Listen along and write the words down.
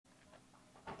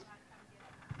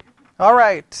All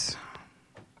right.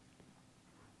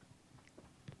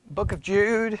 Book of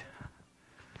Jude.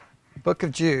 Book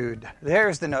of Jude.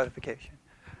 There's the notification.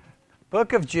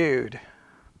 Book of Jude.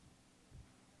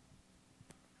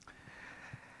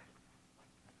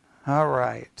 All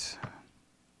right.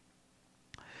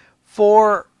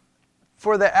 For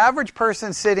the average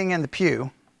person sitting in the pew,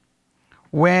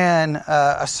 when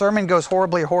a sermon goes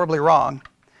horribly, horribly wrong,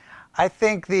 I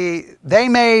think they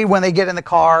may, when they get in the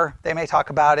car, they may talk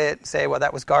about it and say, well,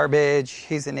 that was garbage,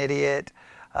 he's an idiot,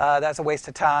 that's a waste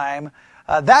of time.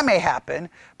 That may happen,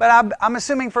 but I'm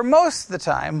assuming for most of the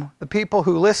time, the people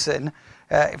who listen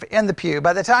in the pew,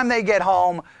 by the time they get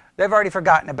home, they've already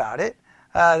forgotten about it.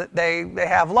 They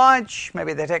have lunch,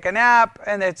 maybe they take a nap,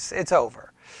 and it's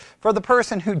over. For the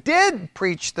person who did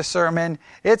preach the sermon,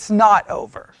 it's not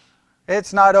over.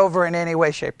 It's not over in any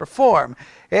way, shape, or form.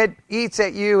 It eats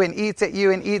at you and eats at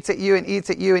you and eats at you and eats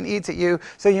at you and eats at you.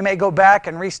 So you may go back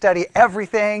and restudy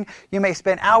everything. You may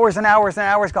spend hours and hours and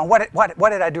hours going, what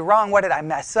did I do wrong? What did I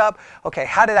mess up? Okay,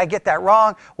 how did I get that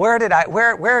wrong? Where did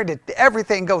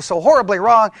everything go so horribly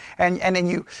wrong? And then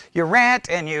you rant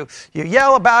and you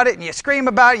yell about it and you scream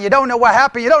about it. You don't know what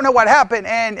happened. You don't know what happened.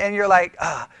 And you're like,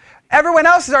 everyone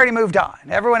else has already moved on.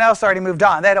 Everyone else already moved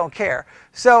on. They don't care.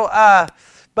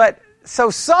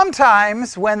 So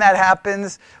sometimes when that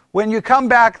happens, when you come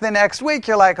back the next week,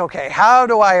 you're like, okay, how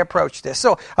do I approach this?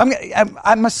 So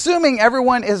I'm assuming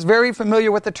everyone is very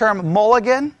familiar with the term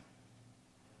mulligan,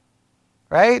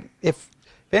 right? If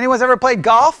anyone's ever played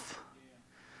golf,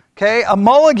 okay, a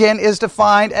mulligan is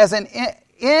defined as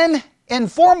in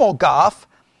informal golf,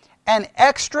 an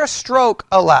extra stroke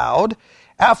allowed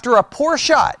after a poor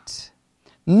shot,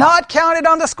 not counted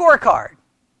on the scorecard.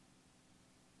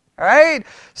 All right?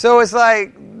 So it's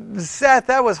like, Seth,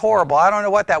 that was horrible. I don't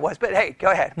know what that was. But hey, go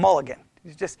ahead. Mulligan.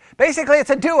 Basically, it's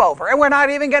a do-over. And we're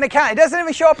not even going to count. It doesn't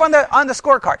even show up on the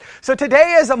scorecard. So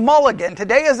today is a mulligan.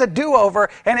 Today is a do-over.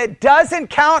 And it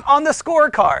doesn't count on the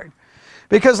scorecard.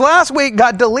 Because last week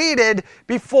got deleted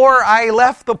before I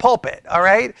left the pulpit. All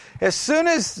right? As soon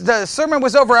as the sermon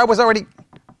was over, I was already...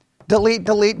 Delete.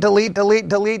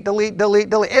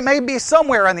 It may be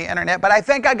somewhere on the internet, but I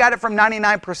think I got it from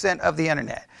 99% of the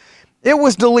internet. It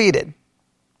was deleted.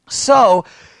 So,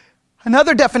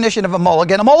 another definition of a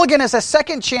mulligan is a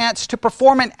second chance to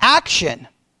perform an action,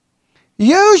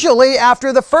 usually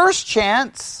after the first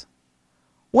chance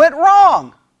went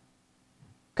wrong.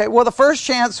 Okay, well, the first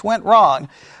chance went wrong.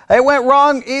 It went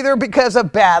wrong either because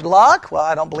of bad luck, well,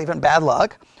 I don't believe in bad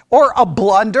luck, or a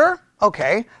blunder,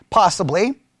 okay,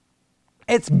 possibly.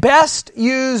 Its best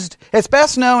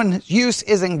known use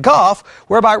is in golf,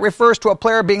 whereby it refers to a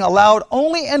player being allowed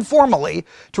only informally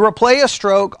to replay a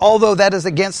stroke, although that is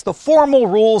against the formal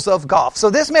rules of golf. So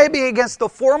this may be against the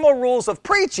formal rules of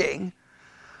preaching,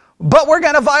 but we're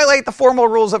going to violate the formal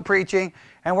rules of preaching,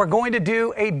 and we're going to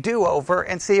do a do-over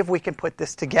and see if we can put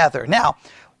this together. Now,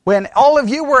 when all of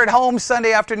you were at home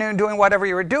Sunday afternoon doing whatever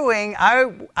you were doing,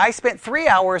 I spent 3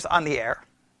 hours on the air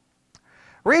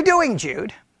redoing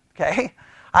Jude. Okay,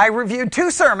 I reviewed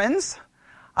 2 sermons.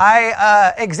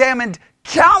 I examined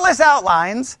countless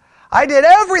outlines. I did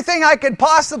everything I could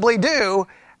possibly do,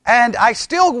 and I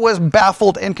still was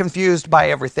baffled and confused by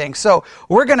everything. So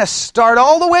we're going to start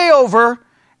all the way over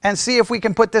and see if we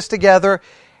can put this together.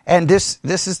 And this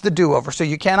is the do-over. So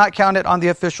you cannot count it on the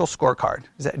official scorecard.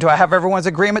 Do I have everyone's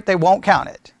agreement? They won't count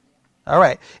it. All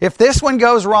right. If this one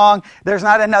goes wrong, there's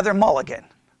not another mulligan.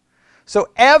 So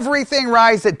everything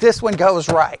rides that this one goes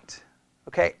right.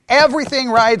 Okay? Everything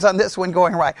rides on this one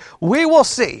going right. We will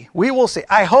see. We will see.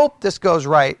 I hope this goes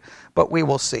right, but we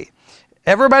will see.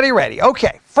 Everybody ready?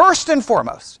 Okay. First and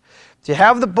foremost, if you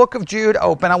have the book of Jude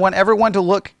open, I want everyone to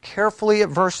look carefully at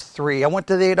verse 3. I want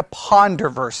you to ponder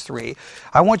verse 3.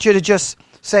 I want you to just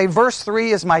say, verse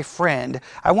 3 is my friend.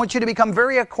 I want you to become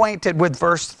very acquainted with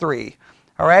verse 3.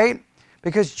 All right?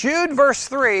 Because Jude verse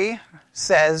 3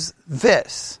 says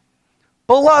this.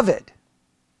 Beloved,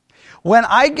 when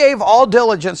I gave all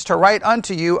diligence to write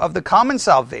unto you of the common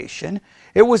salvation,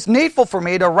 it was needful for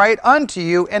me to write unto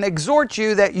you and exhort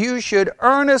you that you should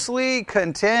earnestly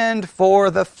contend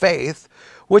for the faith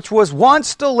which was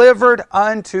once delivered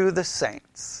unto the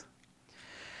saints.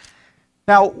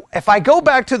 Now, if I go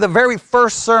back to the very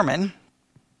first sermon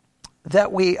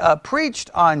that we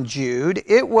preached on Jude,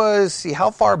 it was, see, how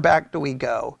far back do we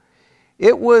go?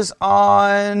 It was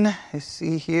on, let's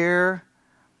see here,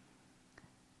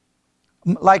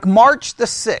 like March the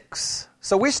 6th.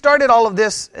 So we started all of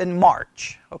this in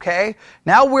March, okay?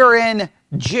 Now we're in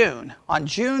June, on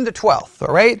June the 12th,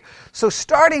 all right? So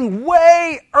starting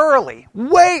way early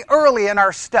in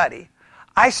our study,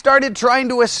 I started trying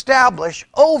to establish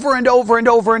over and over and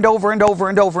over and over and over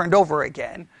and over and over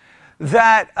again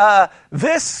that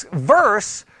this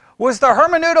verse was the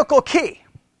hermeneutical key.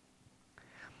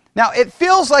 Now, it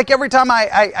feels like every time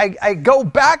I go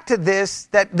back to this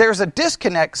that there's a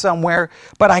disconnect somewhere,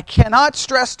 but I cannot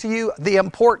stress to you the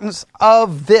importance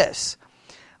of this.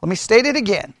 Let me state it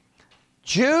again.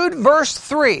 Jude verse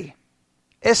 3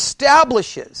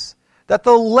 establishes that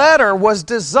the letter was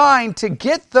designed to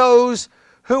get those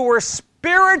who were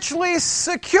spiritually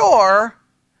secure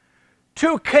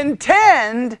to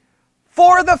contend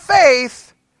for the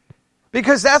faith,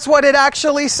 because that's what it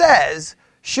actually says,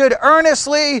 should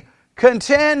earnestly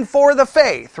contend for the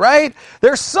faith, right?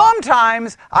 There's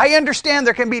sometimes, I understand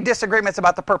there can be disagreements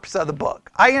about the purpose of the book.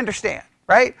 I understand,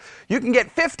 right? You can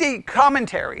get 50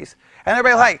 commentaries, and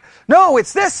everybody's like, no,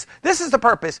 it's this is the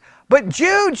purpose. But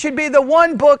Jude should be the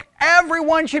one book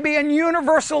everyone should be in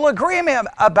universal agreement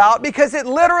about, because it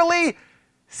literally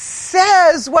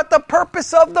says what the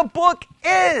purpose of the book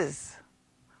is.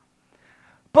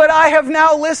 But I have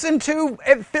now listened to,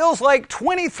 it feels like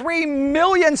 23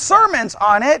 million sermons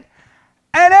on it,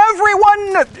 and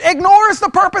everyone ignores the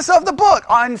purpose of the book.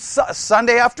 On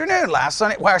Sunday afternoon, last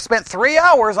Sunday, where I spent 3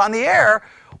 hours on the air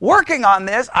working on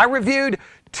this, I reviewed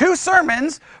 2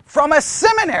 sermons from a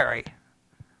seminary,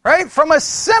 right? From a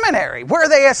seminary where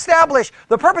they establish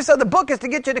the purpose of the book is to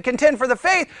get you to contend for the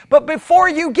faith, but before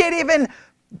you get even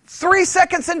 3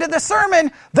 seconds into the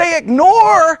sermon, they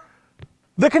ignore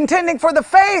the contending for the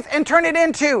faith and turn it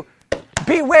into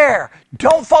beware.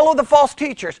 Don't follow the false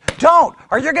teachers. Don't,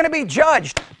 or you're going to be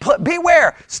judged.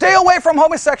 Beware. Stay away from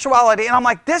homosexuality. And I'm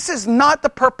like, this is not the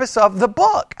purpose of the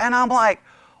book. And I'm like,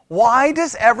 why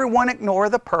does everyone ignore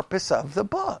the purpose of the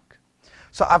book?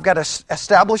 So I've got to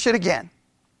establish it again.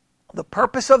 The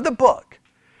purpose of the book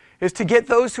is to get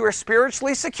those who are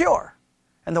spiritually secure.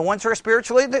 And the ones who are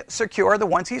spiritually secure are the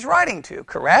ones he's writing to,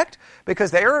 correct?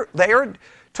 Because they are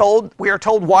told, we are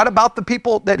told what about the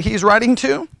people that he's writing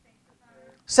to?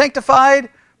 Sanctified,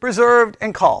 preserved,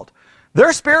 and called.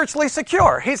 They're spiritually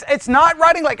secure. It's not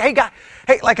writing like, hey,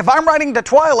 like if I'm writing to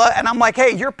Twyla and I'm like,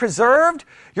 hey, you're preserved,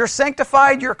 you're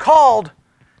sanctified, you're called,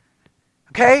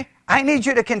 okay? I need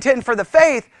you to contend for the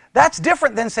faith. That's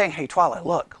different than saying, hey, Twyla,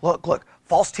 look,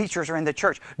 false teachers are in the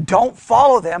church. Don't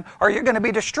follow them or you're going to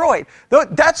be destroyed.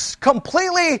 That's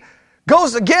completely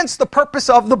goes against the purpose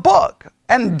of the book.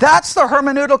 And that's the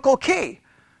hermeneutical key.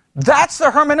 That's the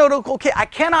hermeneutical key. I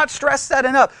cannot stress that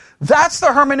enough. That's the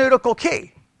hermeneutical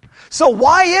key. So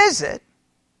why is it,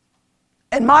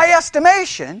 in my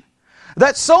estimation,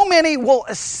 that so many will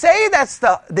say that's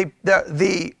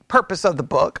the purpose of the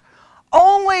book,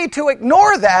 only to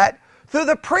ignore that through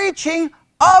the preaching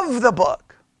of the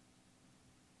book?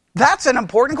 That's an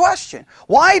important question.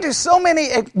 Why do so many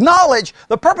acknowledge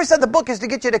the purpose of the book is to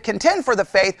get you to contend for the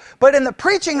faith, but in the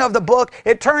preaching of the book,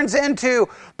 it turns into,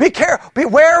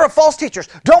 beware of false teachers.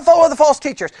 Don't follow the false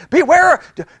teachers.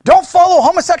 Don't follow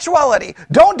homosexuality.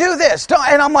 Don't do this.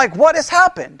 And I'm like, what has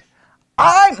happened?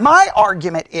 My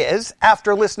argument is,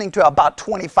 after listening to about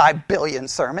 25 billion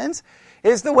sermons,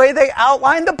 is the way they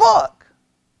outline the book.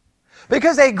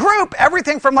 Because they group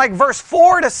everything from like verse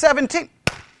 4 to 17.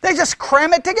 They just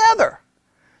cram it together.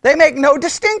 They make no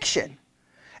distinction.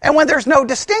 And when there's no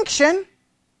distinction,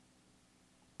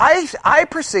 I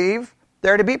perceive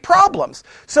there to be problems.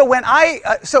 So when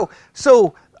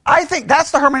so I think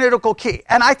that's the hermeneutical key.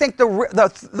 And I think the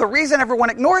reason everyone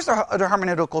ignores the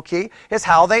hermeneutical key is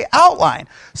how they outline.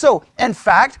 So, in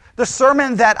fact, the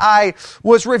sermon that I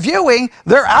was reviewing,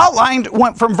 their outline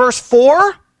went from verse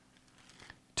 4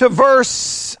 to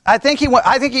verse, I think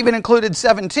even included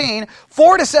 17,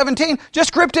 4 to 17,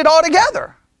 just grouped it all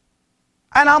together.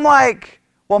 And I'm like,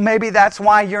 well, maybe that's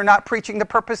why you're not preaching the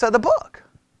purpose of the book.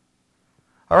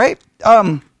 All right?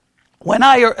 When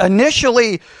I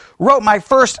initially wrote my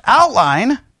first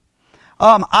outline,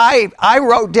 I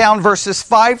wrote down verses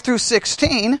 5 through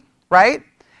 16, right?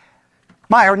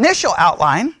 My initial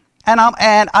outline.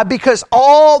 And because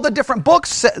all the different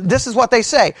books, this is what they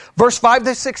say. Verse 5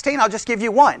 to 16, I'll just give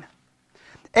you one.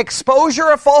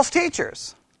 Exposure of false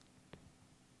teachers.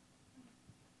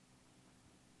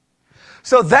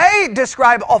 So they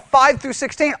describe all 5 through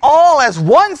 16 all as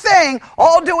one thing,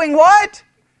 all doing what?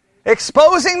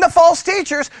 Exposing the false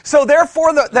teachers. So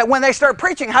therefore, that when they start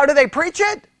preaching, how do they preach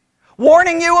it?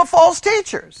 Warning you of false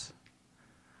teachers.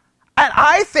 And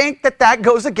I think that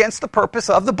goes against the purpose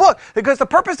of the book. Because the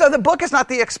purpose of the book is not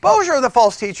the exposure of the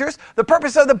false teachers. The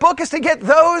purpose of the book is to get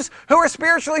those who are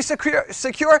spiritually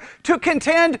secure to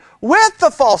contend with the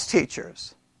false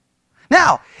teachers.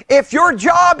 Now, if your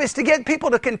job is to get people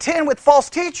to contend with false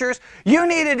teachers, you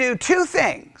need to do two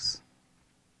things.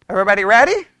 Everybody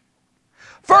ready?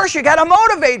 First, you got to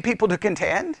motivate people to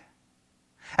contend.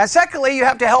 And secondly, you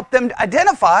have to help them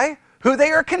identify who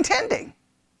they are contending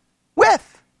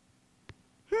with.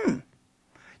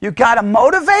 You got to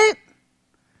motivate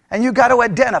and you got to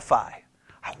identify.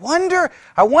 I wonder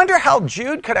how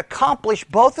Jude could accomplish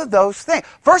both of those things.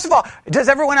 First of all, does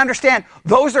everyone understand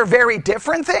those are very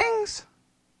different things?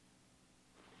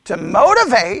 To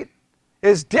motivate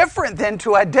is different than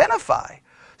to identify.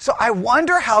 So I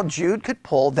wonder how Jude could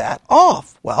pull that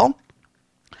off. Well,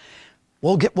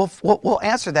 we'll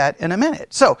answer that in a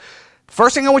minute. So,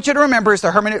 first thing I want you to remember is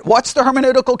what's the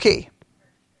hermeneutical key?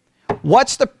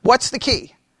 What's the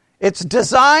key? It's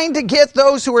designed to get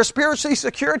those who are spiritually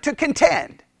secure to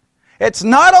contend. It's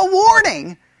not a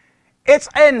warning. It's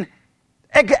an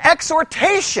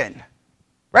exhortation.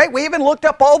 Right? We even looked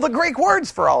up all the Greek words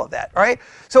for all of that, right?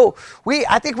 So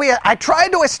I tried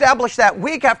to establish that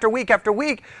week after week after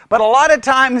week, but a lot of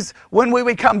times when we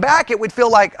would come back, it would feel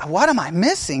like, what am I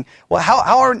missing? Well, how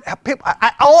are people,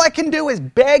 all I can do is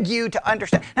beg you to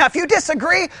understand. Now, if you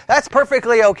disagree, that's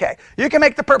perfectly okay. You can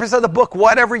make the purpose of the book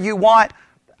whatever you want.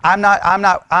 That's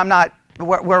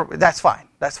fine.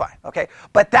 That's fine, okay?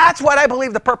 But that's what I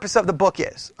believe the purpose of the book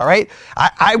is, all right?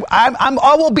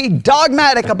 I will be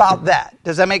dogmatic about that.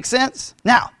 Does that make sense?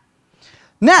 Now,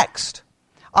 next,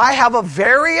 I have a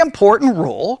very important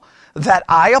rule that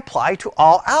I apply to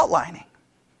all outlining.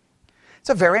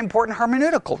 It's a very important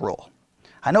hermeneutical rule.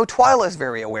 I know Twyla is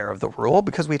very aware of the rule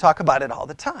because we talk about it all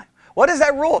the time. What is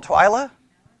that rule, Twyla?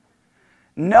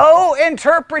 No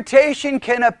interpretation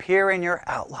can appear in your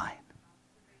outline.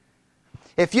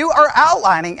 If you are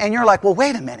outlining and you're like, well,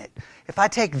 wait a minute. If I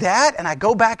take that and I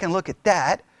go back and look at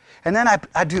that, and then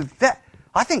I do that,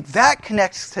 I think that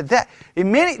connects to that. The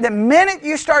minute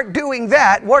you start doing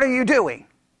that, what are you doing?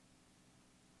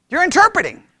 You're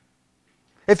interpreting.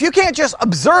 If you can't just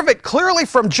observe it clearly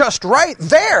from just right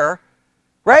there,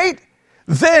 right?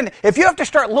 Then if you have to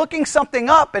start looking something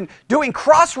up and doing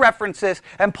cross-references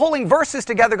and pulling verses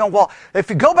together going, well, if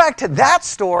you go back to that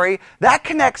story, that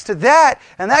connects to that,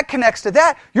 and that connects to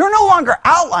that, you're no longer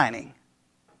outlining.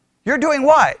 You're doing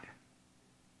what?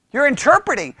 You're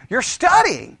interpreting. You're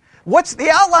studying. The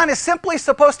outline is simply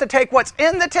supposed to take what's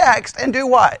in the text and do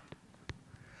what?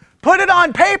 Put it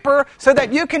on paper so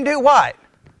that you can do what?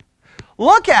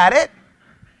 Look at it,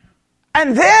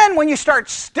 and then when you start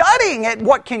studying it,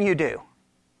 what can you do?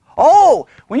 Oh,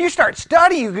 when you start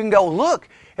studying, you can go, look,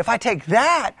 if I take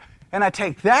that and I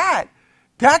take that,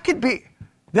 that could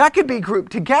be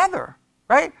grouped together,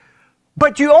 right?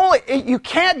 But you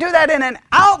can't do that in an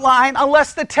outline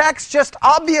unless the text just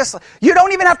obviously, you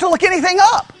don't even have to look anything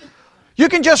up. You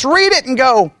can just read it and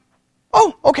go,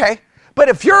 oh, okay. But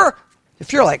if you're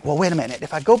like, well, wait a minute,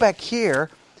 if I go back here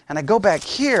and I go back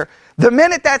here, the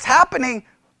minute that's happening,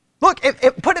 look,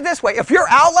 put it this way, if you're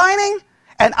outlining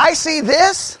and I see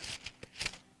this,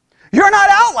 you're not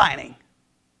outlining.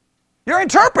 You're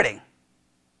interpreting.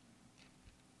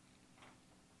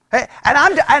 And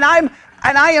I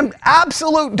am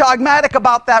absolute dogmatic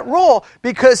about that rule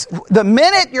because the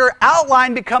minute your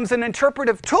outline becomes an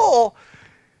interpretive tool,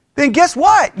 then guess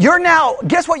what?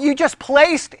 Guess what you just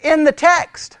placed in the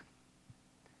text?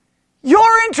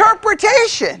 Your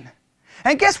interpretation.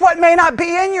 And guess what may not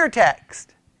be in your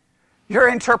text? Your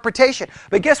interpretation.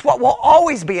 But guess what will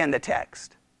always be in the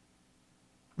text?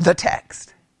 The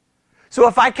text. So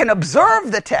if I can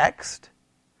observe the text,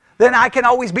 then I can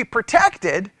always be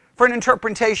protected for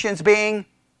interpretations being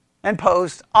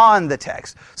imposed on the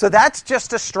text. So that's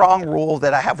just a strong rule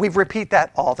that I have. We repeat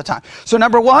that all the time. So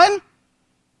number one,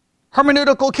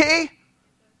 hermeneutical key,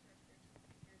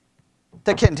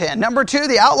 to contend. Number two,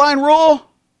 the outline rule,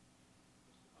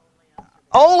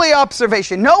 only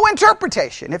observation, no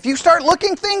interpretation. If you start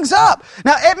looking things up.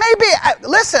 Now, it may be,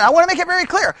 listen, I want to make it very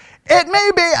clear. It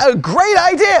may be a great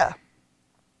idea.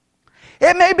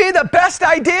 It may be the best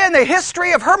idea in the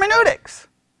history of hermeneutics.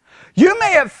 You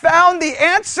may have found the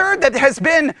answer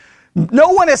that no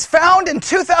one has found in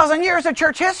 2,000 years of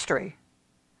church history.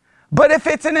 But if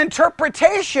it's an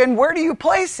interpretation, where do you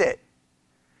place it?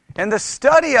 In the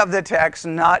study of the text,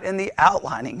 not in the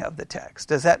outlining of the text.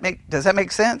 Does that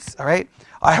make sense? All right?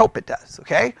 I hope it does,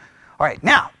 okay? All right,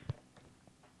 now,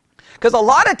 because a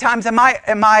lot of times in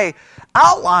my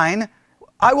outline,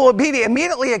 I will be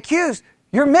immediately accused,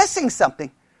 you're missing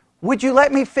something. Would you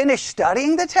let me finish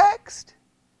studying the text?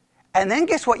 And then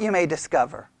guess what you may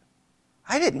discover?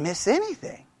 I didn't miss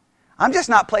anything. I'm just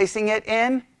not placing it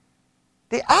in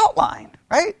the outline,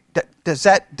 right? Does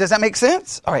that make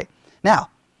sense? All right, now,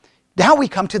 Now we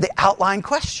come to the outline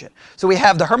question. So we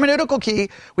have the hermeneutical key,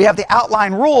 we have the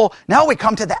outline rule. Now we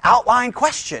come to the outline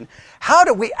question. How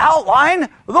do we outline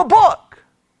the book?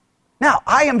 Now,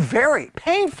 I am very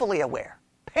painfully aware,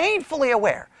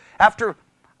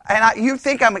 you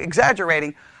think I'm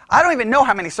exaggerating, I don't even know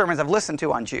how many sermons I've listened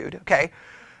to on Jude, okay?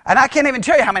 And I can't even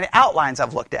tell you how many outlines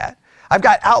I've looked at. I've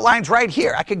got outlines right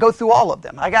here. I could go through all of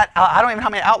them. I don't even know how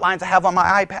many outlines I have on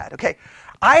my iPad, okay?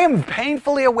 I am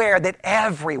painfully aware that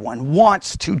everyone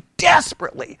wants to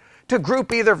desperately to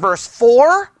group either verse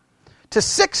 4 to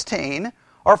 16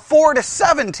 or 4 to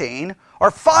 17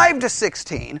 or 5 to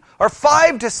 16 or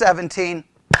 5 to 17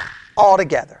 all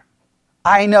together.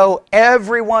 I know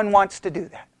everyone wants to do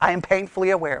that. I am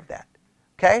painfully aware of that.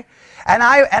 Okay? And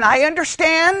I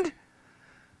understand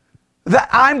that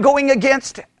I'm going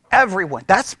against everyone.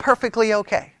 That's perfectly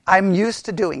okay. I'm used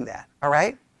to doing that. All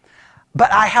right?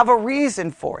 But I have a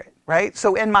reason for it, right?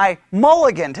 So in my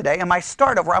mulligan today, in my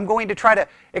start over, I'm going to try to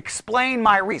explain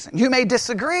my reason. You may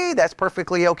disagree, that's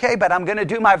perfectly okay, but I'm going to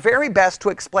do my very best to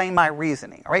explain my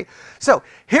reasoning, all right? So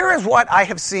here is what I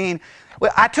have seen.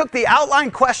 I took the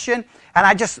outline question and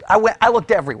I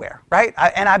looked everywhere, right?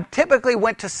 And I typically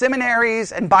went to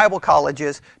seminaries and Bible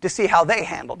colleges to see how they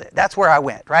handled it. That's where I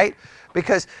went, right?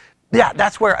 Because I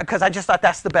just thought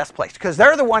that's the best place, because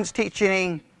they're the ones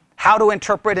teaching how to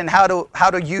interpret and how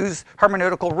to use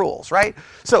hermeneutical rules, right?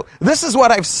 So this is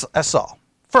what I saw.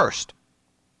 First,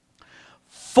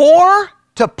 4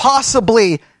 to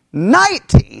possibly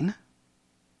 19,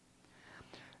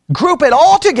 group it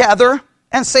all together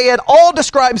and say it all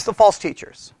describes the false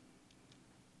teachers.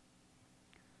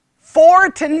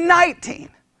 4 to 19,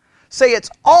 say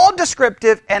it's all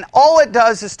descriptive and all it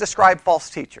does is describe false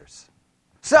teachers.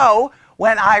 So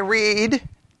when I read,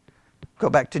 go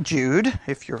back to Jude,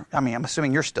 I'm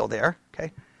assuming you're still there,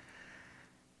 okay?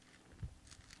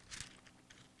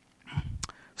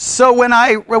 So when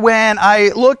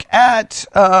I look at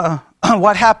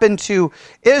what happened to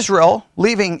Israel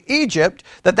leaving Egypt,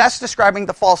 that's describing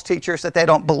the false teachers that they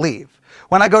don't believe.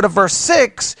 When I go to verse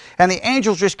 6, and the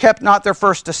angels just kept not their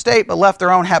first estate, but left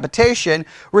their own habitation,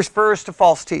 refers to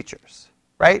false teachers,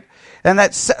 right? And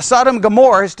that Sodom and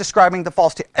Gomorrah is describing the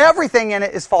false teachers. Everything in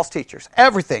it is false teachers.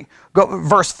 Everything.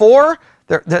 Verse 4,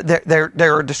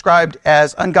 they're described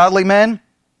as ungodly men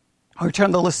who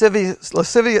turn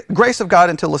the grace of God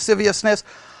into lasciviousness.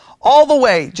 All the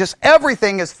way, just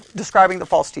everything is describing the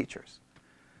false teachers.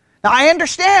 Now, I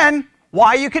understand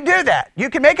why you could do that.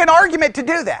 You can make an argument to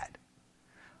do that.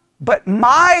 But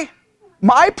my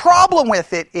problem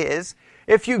with it is,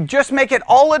 if you just make it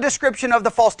all a description of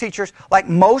the false teachers, like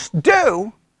most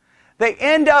do, they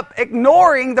end up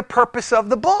ignoring the purpose of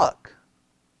the book.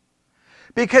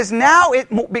 Because now it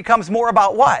becomes more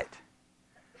about what?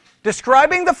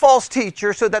 Describing the false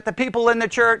teacher so that the people in the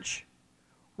church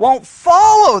won't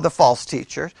follow the false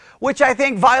teachers, which I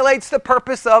think violates the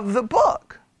purpose of the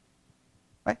book.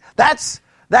 Right? That's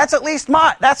at least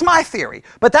my theory.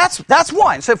 But that's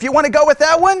one. So if you want to go with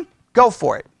that one, go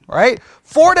for it. Right?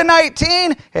 4 to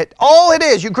 19, all it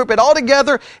is, you group it all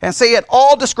together and say it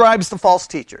all describes the false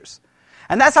teachers.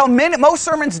 And that's how most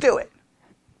sermons do it.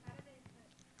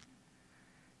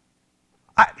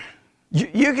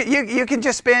 You can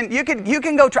just spend, you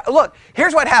can go try. Look,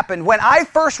 here's what happened. When I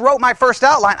first wrote my first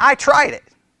outline, I tried it.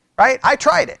 Right? I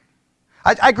tried it.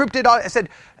 I grouped it all and said,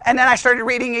 and then I started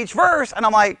reading each verse and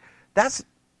I'm like,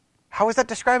 how is that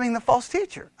describing the false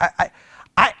teacher?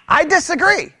 I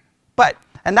disagree.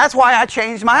 And that's why I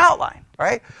changed my outline,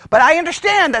 right? But I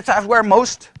understand that's where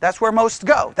most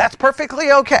go. That's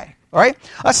perfectly okay, all right?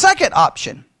 A second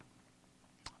option,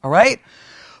 all right?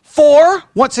 4,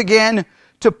 once again,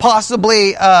 to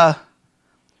possibly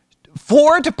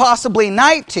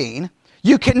 19,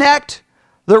 you connect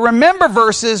the remember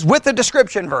verses with the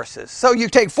description verses. So you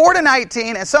take 4 to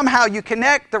 19 and somehow you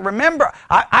connect the remember.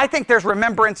 I think there's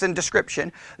remembrance and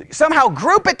description. Somehow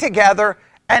group it together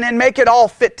and then make it all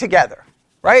fit together.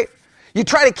 Right? You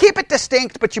try to keep it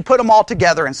distinct, but you put them all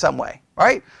together in some way.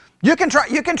 Right? You can try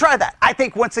that. I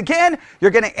think once again, you're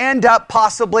going to end up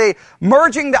possibly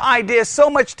merging the ideas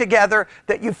so much together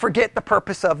that you forget the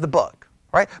purpose of the book.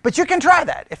 Right? But you can try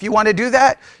that. If you want to do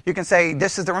that, you can say,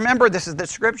 this is the remember, this is the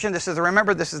description, this is the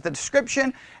remember, this is the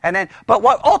description. But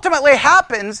what ultimately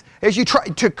happens is you try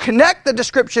to connect the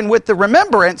description with the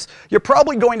remembrance. You're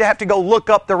probably going to have to go look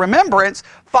up the remembrance,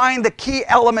 find the key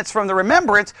elements from the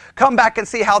remembrance, come back and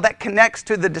see how that connects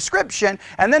to the description,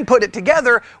 and then put it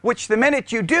together, which the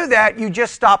minute you do that, you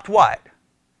just stopped what?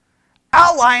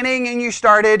 Outlining, and you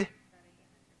started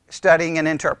studying and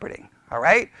interpreting. All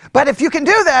right? But if you can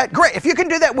do that, great. If you can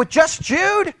do that with just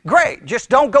Jude, great. Just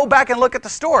don't go back and look at the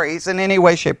stories in any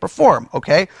way, shape, or form,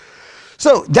 okay?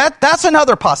 So that's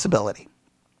another possibility.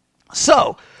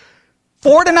 So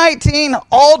 4 to 19,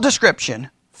 all description.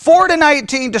 4 to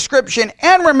 19, description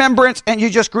and remembrance, and you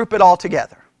just group it all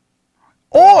together.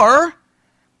 Or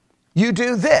you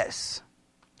do this.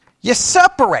 You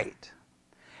separate.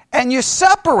 And you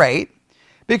separate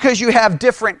because you have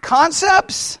different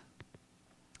concepts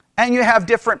and you have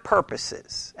different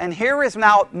purposes. And here is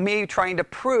now me trying to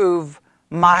prove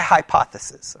my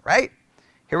hypothesis, right?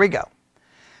 Here we go.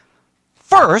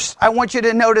 First, I want you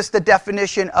to notice the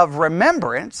definition of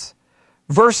remembrance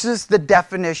versus the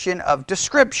definition of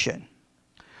description.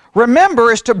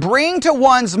 Remember is to bring to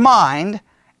one's mind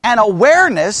an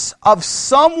awareness of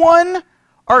someone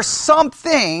or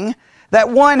something that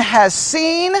one has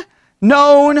seen,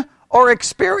 known, or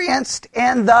experienced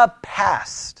in the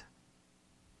past.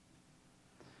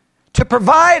 To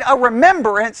provide a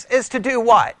remembrance is to do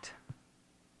what?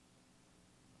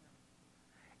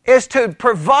 Is to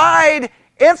provide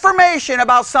information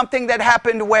about something that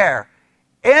happened where?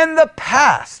 In the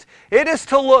past. It is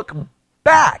to look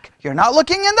back. You're not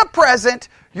looking in the present,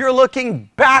 you're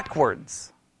looking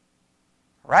backwards.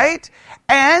 Right?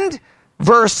 And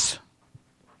verse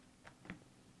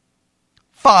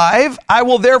 5, I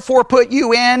will therefore put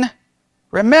you in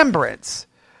remembrance.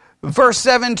 Verse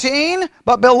 17,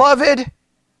 but beloved,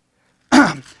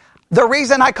 the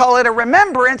reason I call it a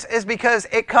remembrance is because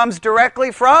it comes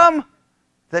directly from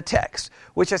the text,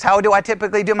 which is how do I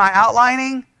typically do my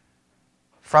outlining?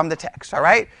 From the text, all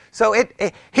right? So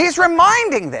he's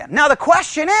reminding them. Now the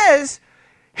question is,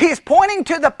 he's pointing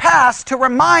to the past to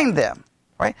remind them,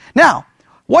 right? Now,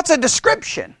 what's a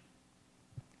description?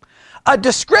 A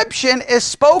description is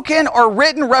spoken or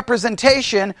written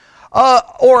representation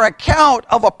or account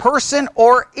of a person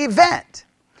or event.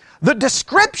 The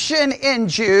description in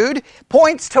Jude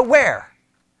points to where?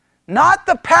 Not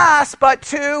the past, but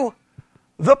to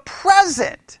the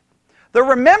present. The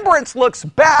remembrance looks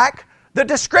back. The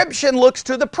description looks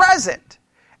to the present.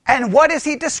 And what is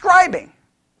he describing?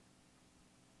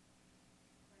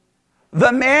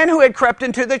 The man who had crept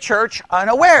into the church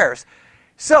unawares.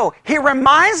 So he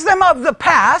reminds them of the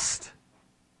past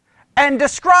and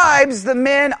describes the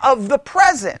men of the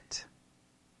present.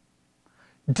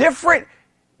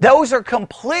 Those are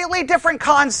completely different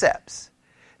concepts.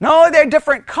 No, they're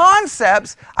different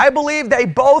concepts. I believe they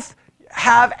both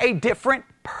have a different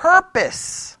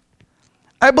purpose.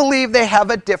 I believe they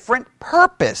have a different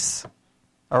purpose.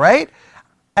 All right?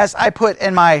 As I put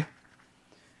in my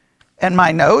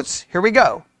notes, here we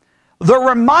go. The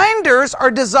reminders are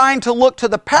designed to look to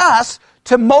the past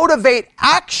to motivate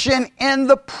action in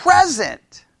the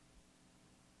present.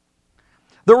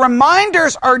 The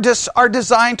reminders are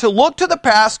designed to look to the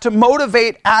past to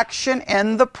motivate action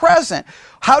in the present.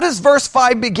 How does verse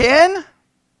 5 begin?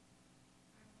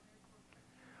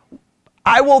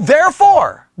 I will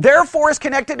therefore. Therefore is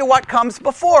connected to what comes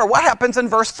before. What happens in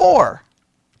verse 4?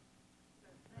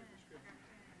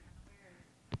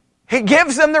 He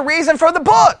gives them the reason for the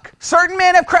book. Certain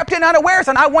men have crept in unawares,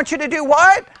 and I want you to do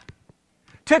what?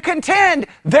 To contend.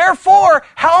 Therefore,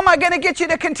 how am I going to get you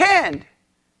to contend?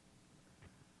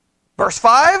 Verse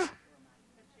 5?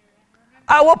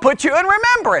 I will put you in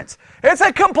remembrance. It's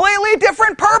a completely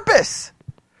different purpose.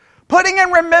 Putting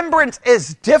in remembrance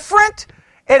is different.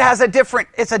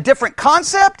 It's a different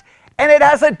concept, and it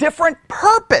has a different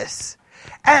purpose.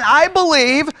 And I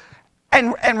believe,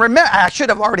 and remember, I should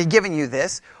have already given you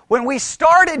this. When we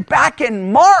started back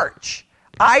in March,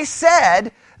 I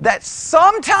said that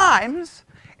sometimes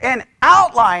in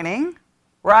outlining,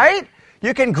 right,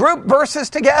 you can group verses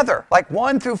together, like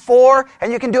 1 through 4,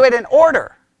 and you can do it in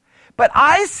order. But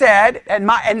I said, and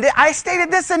I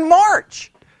stated this in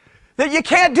March, that you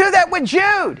can't do that with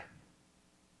Jude.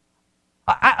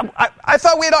 I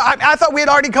thought we had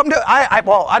already come to.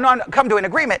 I not come to an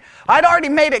agreement. I'd already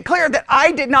made it clear that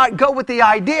I did not go with the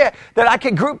idea that I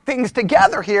could group things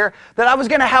together here. That I was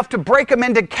going to have to break them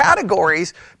into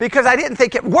categories because I didn't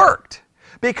think it worked.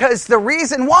 Because the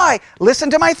reason why, listen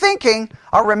to my thinking,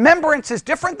 a remembrance is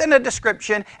different than a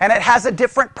description, and it has a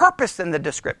different purpose than the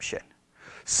description.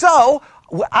 So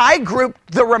I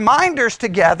grouped the reminders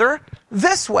together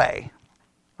this way.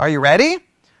 Are you ready?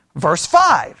 Verse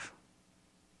 5.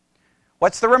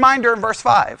 What's the reminder in verse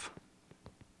 5?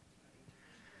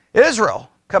 Israel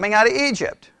coming out of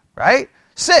Egypt, right?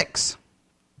 6.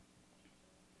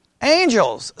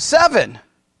 Angels, 7.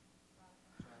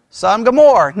 Sodom and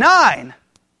Gomorrah, 9.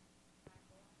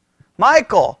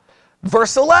 Michael,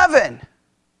 verse 11.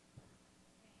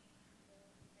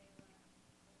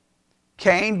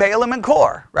 Cain, Balaam, and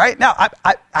Kor, right? Now,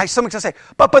 someone's going to say,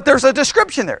 but there's a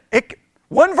description there.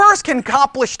 One verse can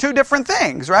accomplish two different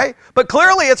things, right? But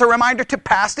clearly it's a reminder to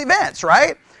past events,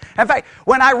 right? In fact,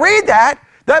 when I read that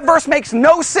verse makes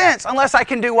no sense unless I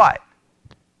can do what?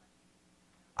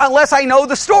 Unless I know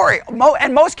the story.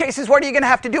 In most cases, what are you going to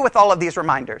have to do with all of these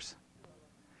reminders?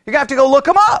 You're going to have to go look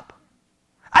them up.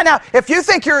 And now, if you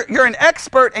think you're an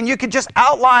expert and you could just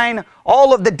outline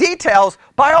all of the details,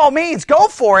 by all means, go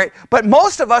for it. But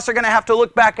most of us are going to have to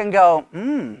look back and go,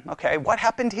 okay, what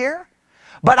happened here?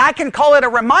 But I can call it a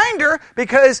reminder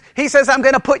because he says, I'm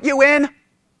going to put you in.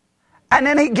 And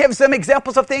then he gives them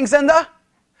examples of things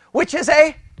which is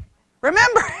a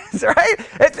remembrance, right?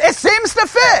 It seems to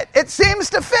fit. It seems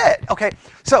to fit. Okay,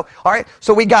 so, all right,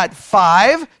 so we got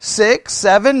 5, 6,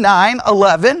 7, 9,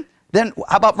 11. Then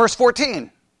how about verse 14?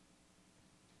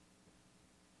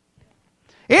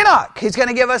 Enoch. He's going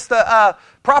to give us the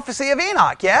prophecy of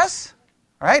Enoch, yes?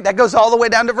 All right, that goes all the way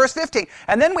down to verse 15.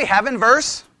 And then we have in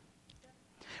verse,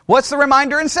 what's the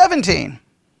reminder in 17?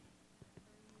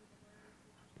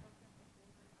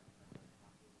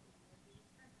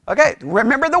 Okay,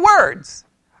 remember the words.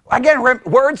 Again,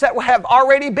 words that have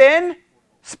already been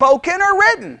spoken or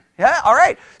written. Yeah, all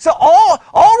right. So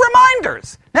all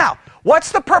reminders. Now,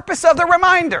 what's the purpose of the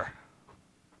reminder?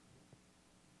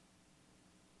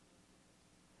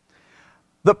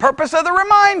 The purpose of the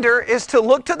reminder is to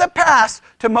look to the past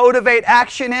to motivate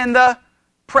action in the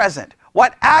present.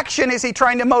 What action is he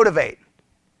trying to motivate?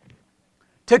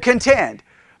 To contend.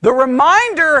 The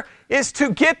reminder is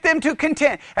to get them to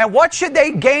contend. And what should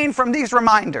they gain from these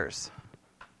reminders?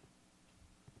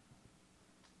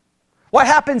 What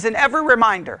happens in every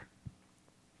reminder?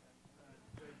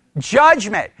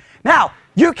 Judgment. Now,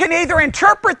 you can either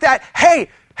interpret that, hey,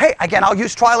 again, I'll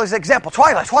use Twyla as an example.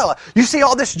 Twyla, you see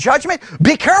all this judgment?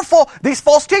 Be careful, these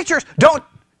false teachers don't.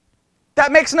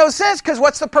 That makes no sense because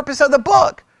what's the purpose of the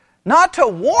book? Not to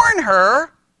warn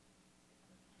her,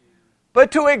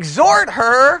 but to exhort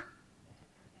her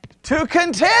to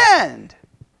contend.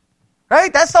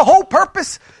 Right? That's the whole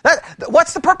purpose.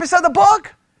 What's the purpose of the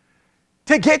book?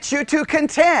 To get you to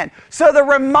contend. So the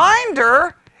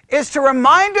reminder is to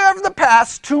remind you of the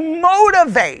past to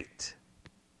motivate.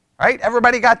 Right?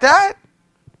 Everybody got that?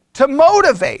 To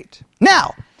motivate.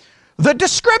 Now, the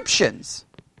descriptions.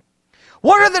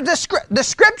 What are the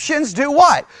descriptions? Do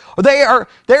what? They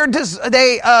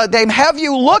have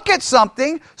you look at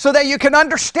something so that you can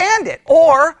understand it.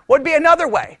 Or would be another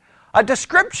way. A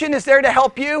description is there to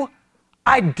help you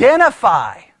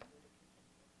identify.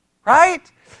 Right?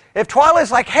 If Twyla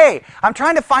is like, hey, I'm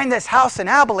trying to find this house in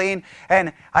Abilene,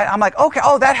 and I'm like, okay,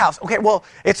 that house. Okay, well,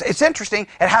 it's interesting.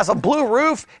 It has a blue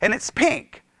roof, and it's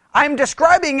pink. I'm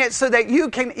describing it so that you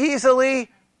can easily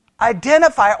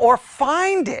identify or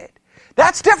find it.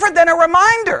 That's different than a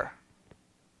reminder.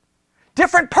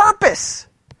 Different purpose.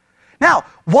 Now,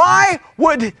 why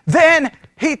would then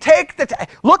he take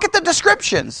look at the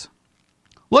descriptions.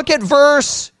 Look at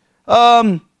verse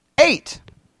 8.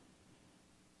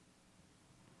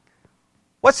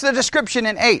 What's the description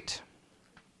in 8?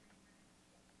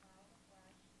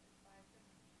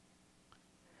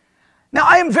 Now,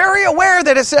 I am very aware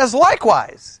that it says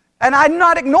likewise, and I'm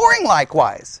not ignoring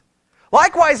likewise.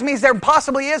 Likewise means there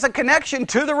possibly is a connection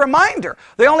to the reminder.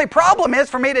 The only problem is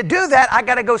for me to do that, I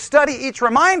got to go study each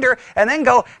reminder and then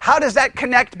go, how does that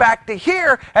connect back to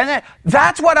here? And then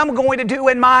that's what I'm going to do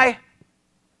in my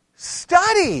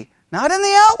study. Not in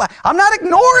the outline. I'm not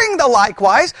ignoring the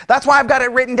likewise. That's why I've got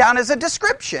it written down as a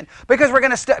description. Because we're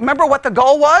going to remember what the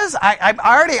goal was?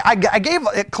 I gave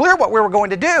it clear what we were going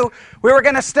to do. We were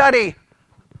going to study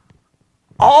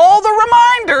all the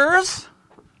reminders.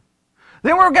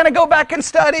 Then we're going to go back and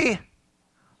study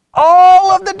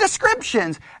all of the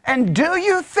descriptions. And do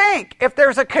you think if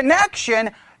there's a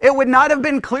connection, it would not have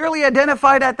been clearly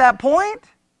identified at that point?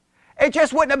 It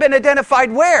just wouldn't have been identified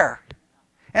where?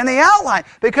 In the outline,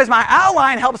 because my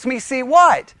outline helps me see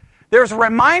what? There's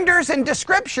reminders and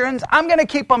descriptions. I'm going to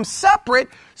keep them separate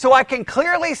so I can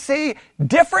clearly see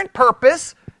different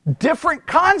purpose, different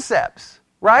concepts,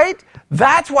 right?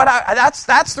 That's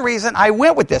the reason I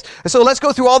went with this. So let's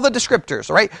go through all the descriptors,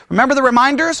 right? Remember the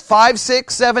reminders? 5,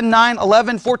 6, 7, 9,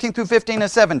 11, 14 through 15,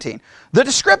 and 17. The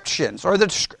descriptions, or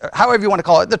however you want to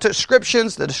call it, the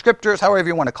descriptions, the descriptors, however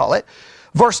you want to call it.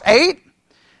 Verse 8.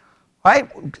 Right?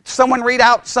 Someone read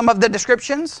out some of the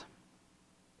descriptions.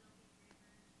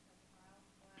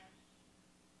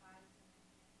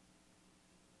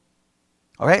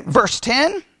 All right, verse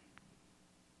 10.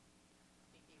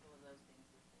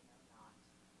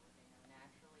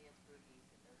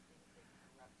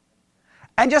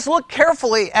 And just look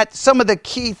carefully at some of the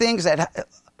key things that,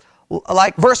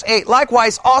 like verse 8,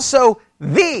 likewise also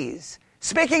these.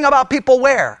 Speaking about people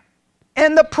where?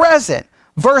 In the present.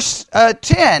 Verse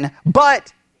 10,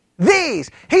 but these.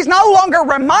 He's no longer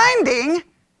reminding,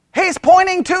 he's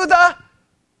pointing to the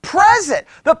present.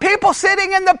 The people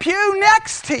sitting in the pew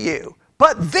next to you.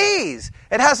 But these.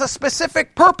 It has a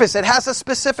specific purpose. It has a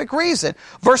specific reason.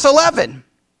 Verse 11.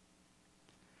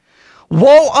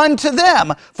 Woe unto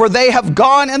them, for they have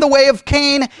gone in the way of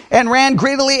Cain and ran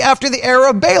greedily after the error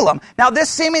of Balaam. Now this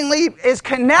seemingly is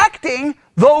connecting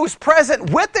those present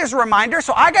with this reminder,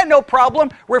 so I got no problem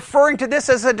referring to this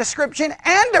as a description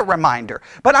and a reminder.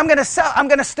 But I'm going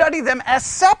to study them as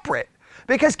separate,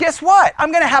 because guess what?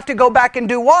 I'm going to have to go back and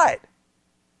do what?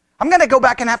 I'm going to go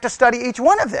back and have to study each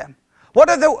one of them.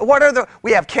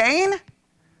 We have Cain,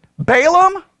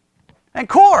 Balaam, and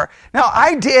Kor. Now,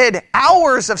 I did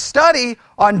hours of study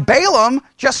on Balaam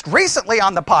just recently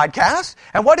on the podcast.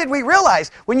 And what did we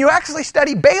realize? When you actually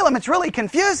study Balaam, it's really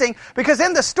confusing because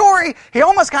in the story, he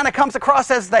almost kind of comes across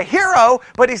as the hero,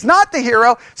 but he's not the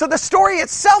hero. So the story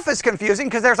itself is confusing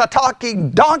because there's a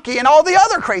talking donkey and all the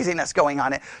other craziness going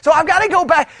on it. So I've got to go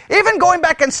back, even going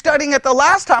back and studying it the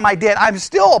last time I did, I'm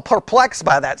still perplexed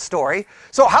by that story.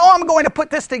 So how I'm going to put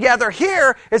this together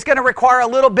here is going to require a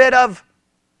little bit of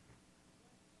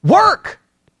work.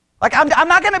 Like I'm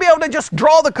not going to be able to just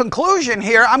draw the conclusion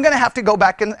here. I'm going to have to go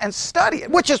back and study it,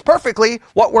 which is perfectly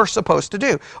what we're supposed to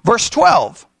do. Verse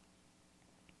 12.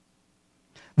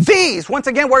 These, once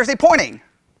again, where is he pointing?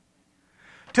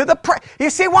 To the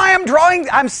you see why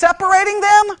I'm separating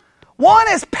them? One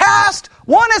is past,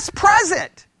 one is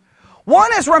present.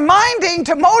 One is reminding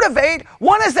to motivate,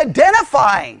 one is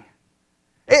identifying.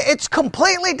 It's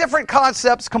completely different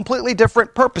concepts, completely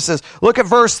different purposes. Look at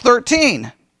verse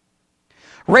 13.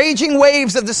 Raging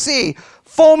waves of the sea,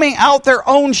 foaming out their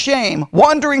own shame,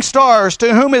 wandering stars,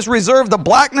 to whom is reserved the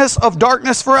blackness of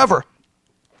darkness forever.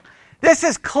 This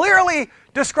is clearly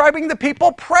describing the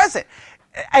people present.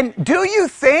 And do you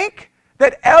think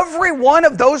that every one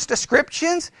of those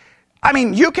descriptions, I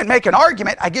mean, you can make an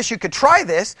argument, I guess you could try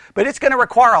this, but it's going to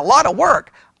require a lot of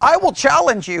work. I will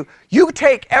challenge you, you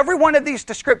take every one of these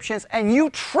descriptions and you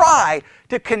try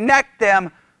to connect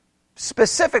them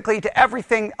specifically to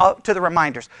everything, to the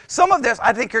reminders. Some of this,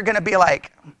 I think you're going to be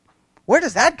like, where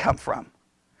does that come from?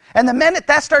 And the minute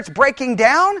that starts breaking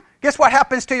down, guess what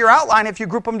happens to your outline if you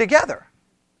group them together?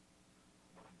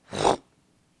 And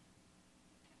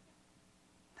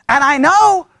I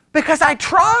know because I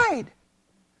tried.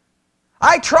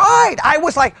 I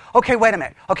was like, okay, wait a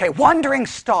minute. Okay, wandering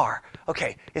star.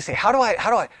 Okay, you say, how do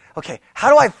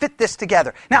I fit this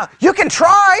together? Now, you can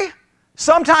try.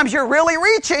 Sometimes you're really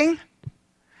reaching.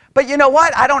 But you know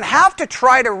what? I don't have to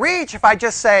try to reach if I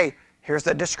just say, here's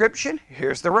the description,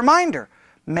 here's the reminder.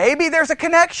 Maybe there's a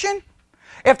connection.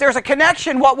 If there's a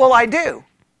connection, what will I do?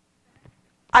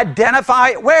 Identify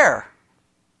it where?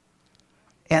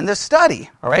 In the study.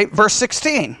 All right, verse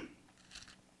 16.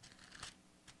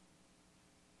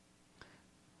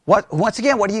 Once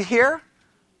again, what do you hear?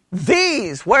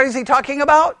 These, what is he talking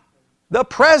about? The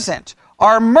present.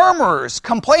 Are murmurers,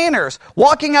 complainers,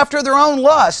 walking after their own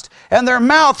lust, and their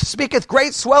mouth speaketh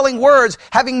great swelling words,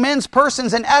 having men's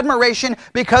persons in admiration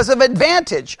because of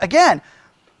advantage. Again,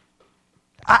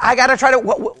 I got to try to,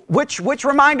 which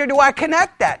reminder do I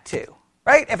connect that to?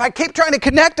 Right? If I keep trying to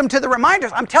connect them to the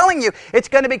reminders, I'm telling you, it's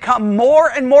going to become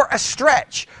more and more a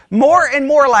stretch. More and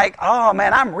more like, oh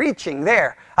man, I'm reaching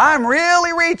there. I'm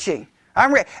really reaching.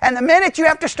 And the minute you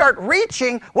have to start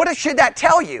reaching, what should that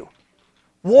tell you?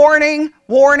 Warning,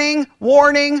 warning,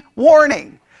 warning,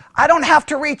 warning. I don't have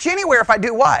to reach anywhere if I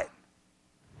do what?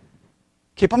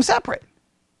 Keep them separate.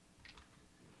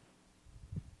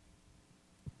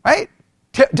 Right?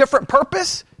 Different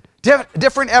purpose,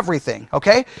 different everything,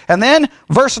 okay? And then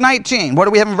verse 19. What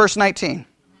do we have in verse 19?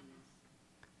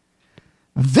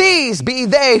 These be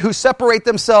they who separate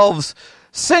themselves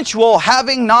sensual,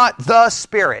 having not the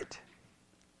Spirit.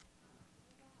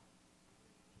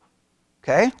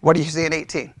 Okay, what do you see in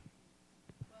 18?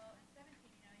 Well, in 17,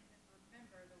 he says,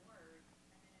 remember the word.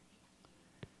 And then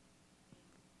in 18,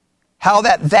 how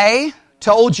that they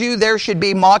told you there should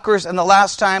be mockers in the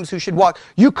last times who should walk.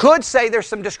 You could say there's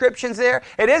some descriptions there.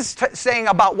 It is saying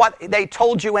about what they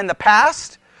told you in the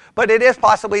past, but it is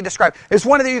possibly described. It's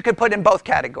one of the you could put in both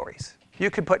categories.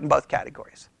 You could put in both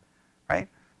categories, right?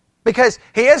 Because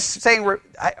he is saying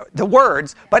the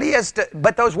words, but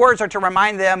but those words are to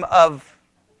remind them of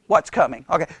what's coming.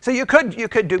 Okay, so you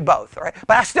could do both, all right?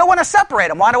 But I still want to separate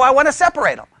them. Why do I want to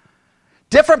separate them?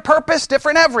 Different purpose,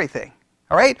 different everything,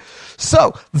 all right?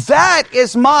 So that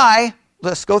is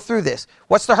let's go through this.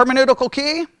 What's the hermeneutical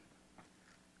key?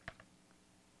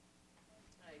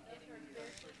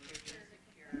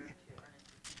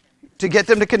 to get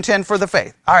them to contend for the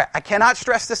faith. All right, I cannot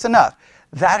stress this enough.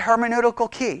 That hermeneutical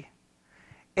key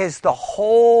is the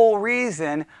whole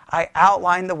reason I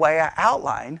outlined the way I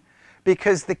outlined,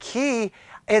 because the key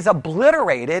is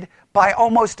obliterated by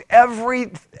almost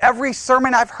every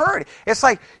sermon I've heard. It's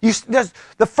like there's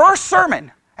the first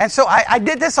sermon. And so I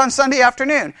did this on Sunday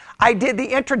afternoon. I did the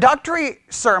introductory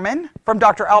sermon from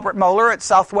Dr. Albert Mohler at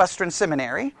Southwestern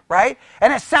Seminary, right?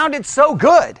 And it sounded so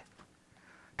good.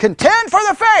 Contend for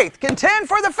the faith, contend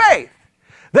for the faith.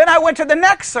 Then I went to the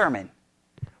next sermon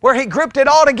where he grouped it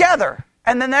all together.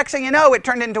 And the next thing you know, it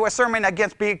turned into a sermon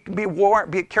against be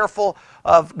careful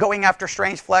of going after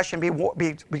strange flesh, and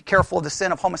be careful of the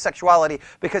sin of homosexuality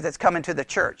because it's coming to the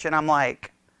church. And I'm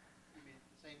like, you mean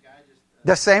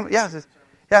the same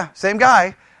guy? Same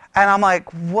guy. And I'm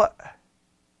like, what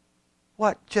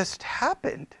just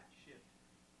happened?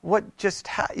 What just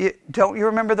don't you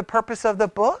remember the purpose of the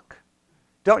book?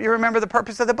 Don't you remember the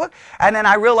purpose of the book? And then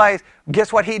I realized,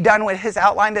 guess what he'd done with his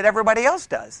outline that everybody else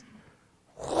does?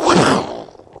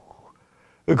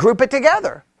 We group it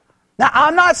together. Now,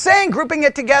 I'm not saying grouping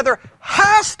it together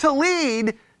has to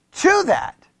lead to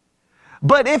that.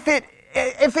 But if it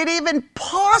even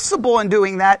possible in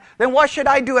doing that, then what should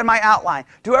I do in my outline?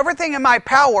 Do everything in my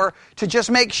power to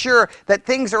just make sure that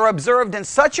things are observed in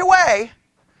such a way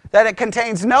that it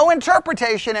contains no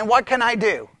interpretation, and what can I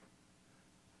do?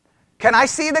 Can I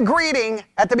see the greeting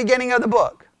at the beginning of the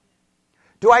book?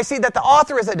 Do I see that the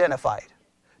author is identified?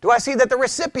 Do I see that the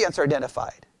recipients are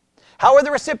identified? How are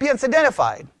the recipients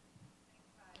identified?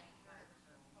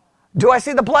 Do I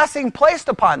see the blessing placed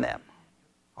upon them?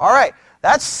 All right,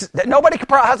 nobody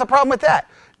has a problem with that.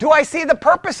 Do I see the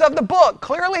purpose of the book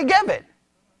clearly given?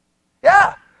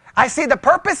 Yeah. I see the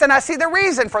purpose and I see the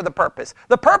reason for the purpose.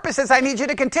 The purpose is I need you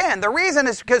to contend. The reason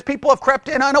is because people have crept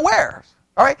in unawares.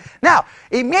 All right? Now,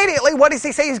 immediately, what does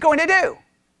he say he's going to do?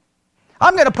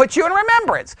 I'm going to put you in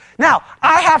remembrance. Now,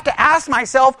 I have to ask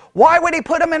myself, why would he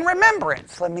put them in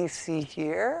remembrance? Let me see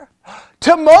here.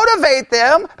 To motivate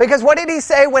them, because what did he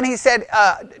say when he said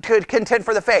to contend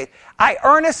for the faith?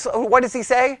 What does he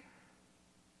say?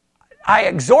 I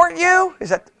exhort you. Is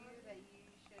that?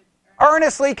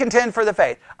 Earnestly contend for the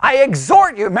faith. I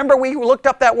exhort you. Remember we looked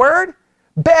up that word?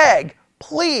 Beg,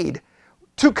 plead,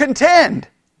 to contend.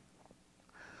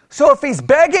 So if he's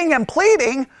begging and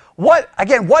pleading, what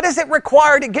does it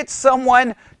require to get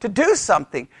someone to do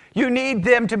something? You need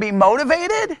them to be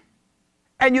motivated,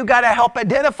 and you got to help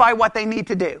identify what they need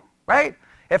to do, right?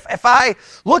 If I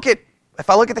look at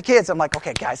the kids, I'm like,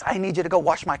 okay, guys, I need you to go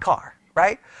wash my car,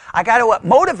 right? I got to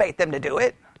motivate them to do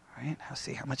it, right? Let's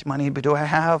see, how much money do I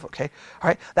have? Okay, all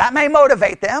right, that may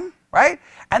motivate them, right?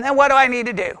 And then what do I need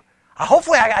to do?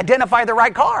 Hopefully, I identify the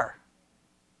right car,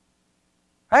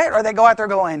 right? Or they go out there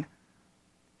going,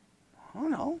 oh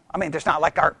no. I mean, there's not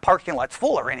like our parking lot's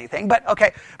full or anything, but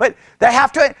okay. But they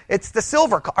have to, it's the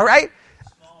silver car, right?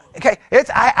 Okay,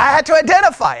 I had to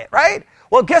identify it, right?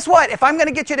 Well, guess what? If I'm going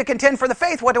to get you to contend for the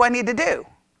faith, what do I need to do?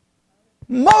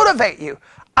 Motivate you.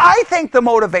 I think the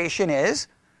motivation is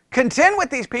contend with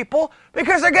these people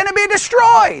because they're going to be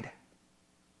destroyed.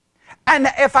 And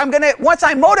once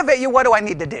I motivate you, what do I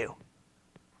need to do?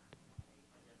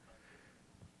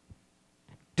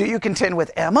 Do you contend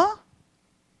with Emma?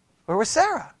 Or with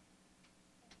Sarah?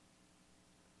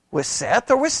 With Seth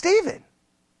or with Stephen?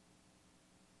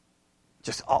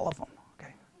 Just all of them,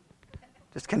 okay?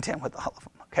 Just contend with all of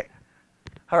them, okay?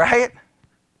 All right?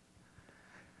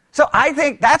 So I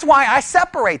think that's why I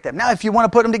separate them. Now, if you want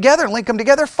to put them together and link them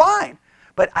together, fine.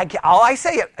 But all I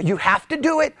say, you have to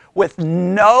do it with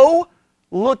no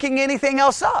looking anything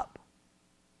else up.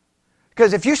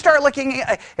 Because if you start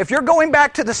if you're going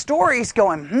back to the stories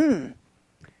going,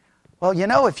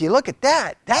 well, if you look at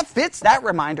that fits that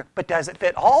reminder, but does it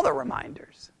fit all the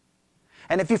reminders?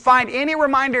 And if you find any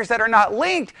reminders that are not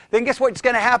linked, then guess what's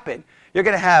going to happen? You're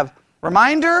going to have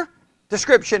reminder,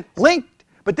 description, linked,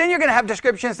 but then you're going to have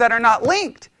descriptions that are not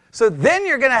linked. So then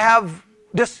you're going to have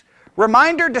this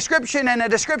reminder, description, and a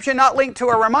description not linked to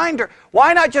a reminder.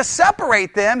 Why not just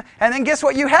separate them, and then guess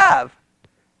what you have?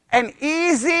 An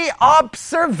easy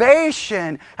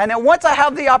observation. And then once I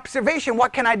have the observation,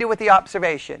 what can I do with the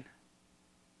observation?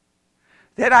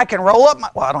 Then I can roll up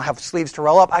I don't have sleeves to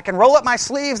roll up. I can roll up my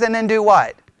sleeves and then do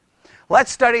what? Let's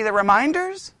study the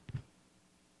reminders.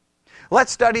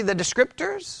 Let's study the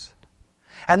descriptors.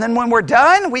 And then when we're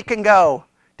done, we can go,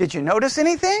 did you notice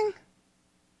anything?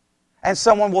 And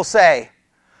someone will say,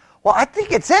 well, I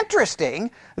think it's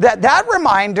interesting that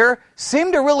reminder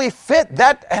seemed to really fit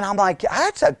that. And I'm like,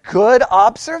 that's a good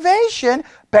observation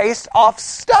based off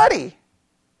study.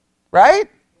 Right?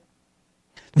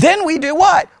 Then we do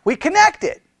what? We connect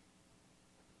it.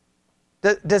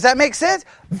 Does that make sense?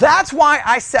 That's why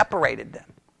I separated them.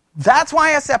 That's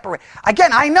why I separate.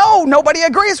 Again, I know nobody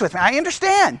agrees with me. I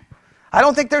understand. I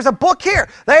don't think there's a book here.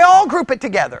 They all group it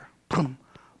together. Boom,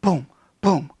 boom,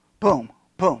 boom, boom,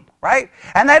 boom, right?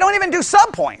 And they don't even do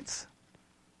subpoints.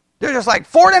 They're just like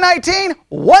 4 to 19,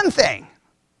 one thing.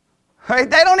 Right?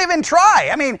 They don't even try.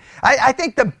 I mean, I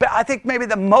think maybe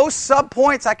the most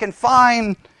subpoints I can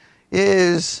find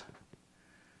is,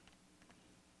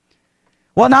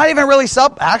 well, not even really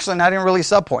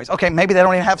subpoints. Okay, maybe they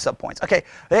don't even have subpoints. Okay,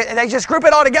 they just group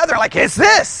it all together like, it's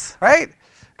this, right?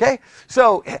 Okay,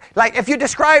 so like if you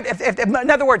describe, if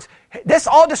in other words, this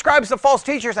all describes the false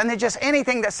teachers, and then just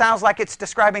anything that sounds like it's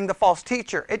describing the false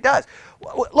teacher, it does.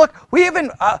 Look, we even,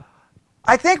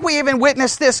 I think we even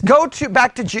witnessed this.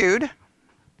 Back to Jude.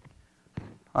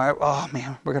 All right, oh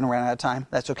man, we're going to run out of time.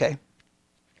 That's okay.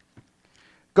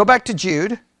 Go back to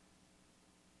Jude.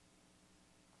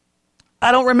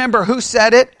 I don't remember who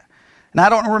said it, and I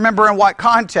don't remember in what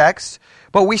context,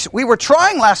 but we were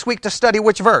trying last week to study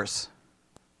which verse?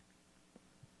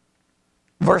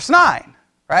 Verse 9,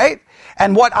 right?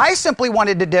 And what I simply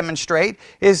wanted to demonstrate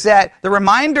is that the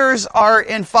reminders are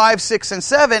in 5, 6, and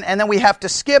 7, and then we have to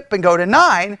skip and go to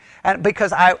 9, and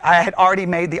because I had already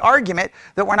made the argument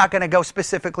that we're not going to go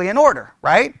specifically in order,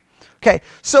 right? Okay,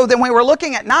 so then we were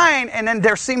looking at 9, and then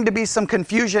there seemed to be some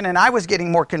confusion, and I was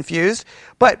getting more confused.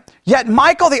 But yet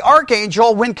Michael the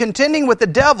archangel, when contending with the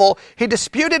devil, he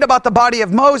disputed about the body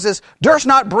of Moses, durst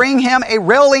not bring him a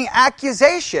railing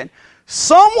accusation.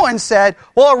 Someone said,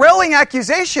 well, a railing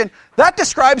accusation, that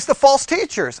describes the false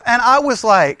teachers. And I was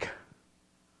like,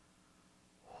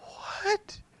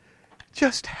 what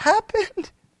just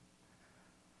happened?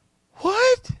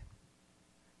 What?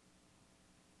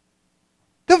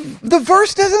 The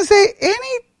verse doesn't say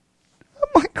any. I'm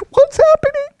like, what's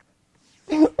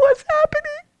happening? What's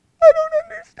happening? I don't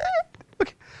understand.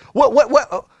 Okay.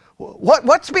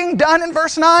 What's being done in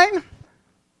verse 9?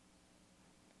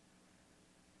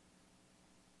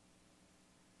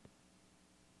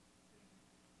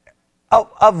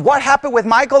 Of what happened with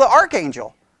Michael the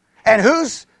archangel.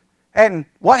 And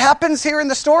what happens here in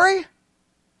the story?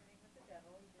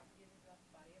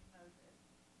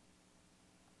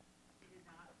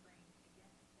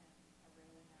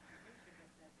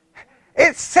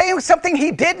 It's saying something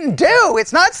he didn't do.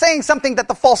 It's not saying something that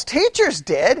the false teachers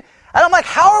did. And I'm like,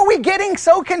 how are we getting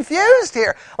so confused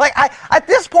here? Like, at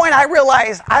this point, I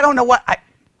realized I don't know what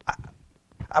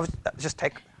I was just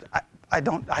take.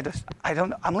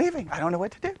 I'm leaving. I don't know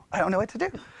what to do. I don't know what to do.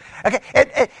 Okay,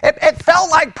 it felt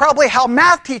like probably how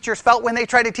math teachers felt when they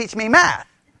tried to teach me math.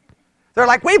 They're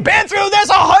like, we've been through this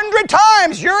 100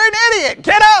 times. You're an idiot.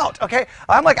 Get out. Okay,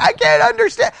 I'm like, I can't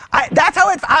understand. That's how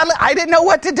I didn't know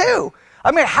what to do.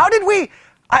 I mean, how did we?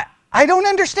 I don't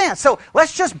understand. So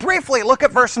let's just briefly look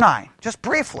at verse 9. Just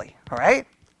briefly, all right?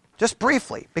 Just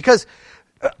briefly, because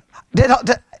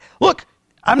look.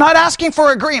 I'm not asking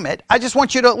for agreement. I just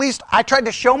want you to at least, I tried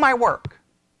to show my work.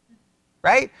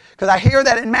 Right? Because I hear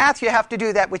that in math you have to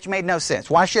do that, which made no sense.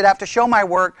 Why should I have to show my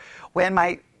work when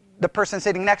the person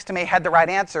sitting next to me had the right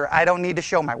answer? I don't need to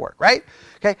show my work, right?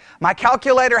 Okay? My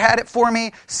calculator had it for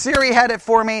me. Siri had it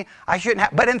for me. I shouldn't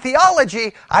have. But in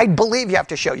theology, I believe you have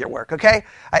to show your work, okay?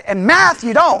 In math,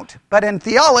 you don't. But in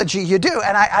theology, you do.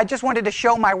 And I just wanted to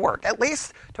show my work, at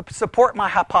least to support my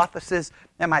hypothesis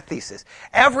and my thesis.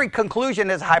 Every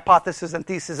conclusion is a hypothesis and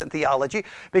thesis in theology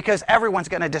because everyone's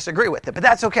going to disagree with it. But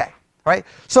that's okay, right?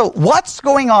 So what's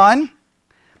going on?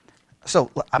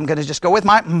 So I'm going to just go with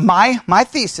my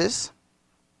thesis.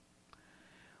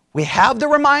 We have the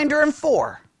reminder in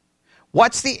 4.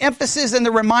 What's the emphasis in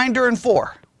the reminder in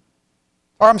 4?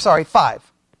 Or I'm sorry,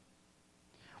 5.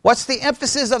 What's the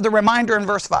emphasis of the reminder in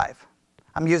verse 5?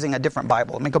 I'm using a different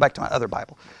Bible. Let me go back to my other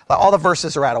Bible. All the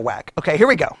verses are out of whack. Okay, here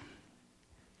we go.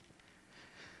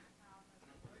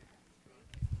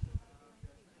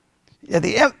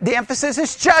 Yeah, the emphasis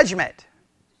is judgment.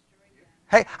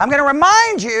 Hey, I'm going to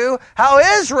remind you how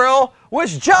Israel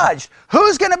was judged.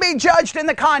 Who's going to be judged in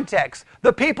the context?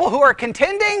 The people who are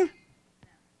contending?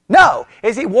 No.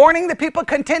 Is he warning the people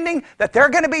contending that they're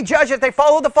going to be judged if they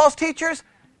follow the false teachers?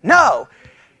 No.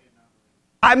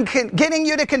 I'm getting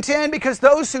you to contend because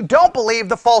those who don't believe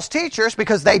the false teachers,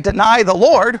 because they deny the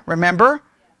Lord, remember,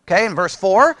 okay, in verse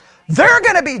 4, they're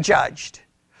going to be judged.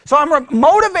 So I'm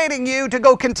motivating you to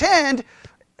go contend.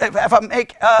 If I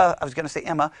make, I was going to say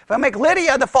Emma, if I make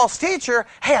Lydia the false teacher,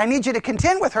 hey, I need you to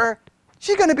contend with her,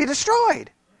 she's going to be destroyed.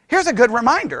 Here's a good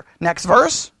reminder. Next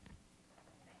verse.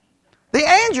 The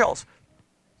angels.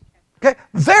 Okay,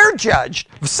 they're judged.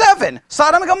 7,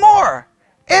 Sodom and Gomorrah.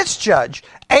 It's judged.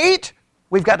 8,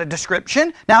 We've got a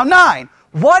description. Now 9.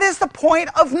 What is the point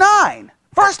of 9?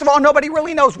 First of all, nobody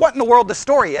really knows what in the world the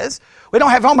story is. We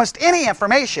don't have almost any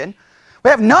information. We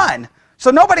have none.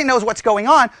 So nobody knows what's going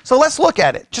on. So let's look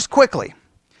at it just quickly.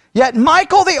 Yet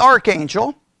Michael the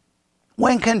archangel,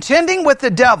 when contending with the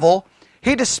devil,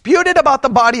 he disputed about the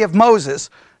body of Moses,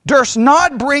 durst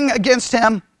not bring against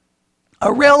him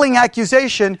a railing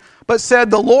accusation, but said,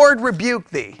 the Lord rebuke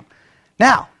thee.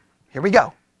 Now, here we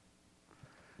go.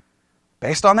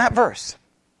 Based on that verse,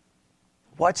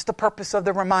 what's the purpose of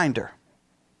the reminder?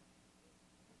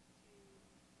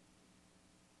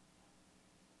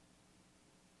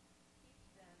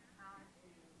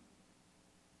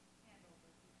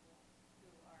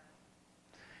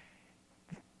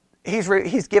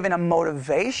 He's given a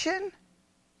motivation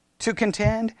to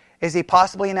contend. Is he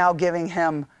possibly now giving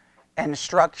him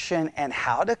instruction and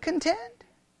how to contend?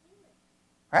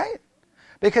 Right?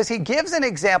 Because he gives an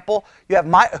example. You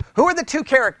have who are the two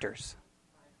characters?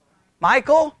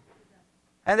 Michael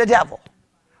and the devil.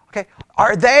 Okay,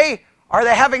 are they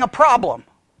having a problem?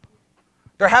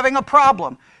 They're having a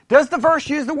problem. Does the verse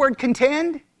use the word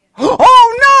contend?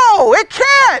 Oh no, it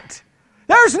can't.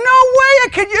 There's no way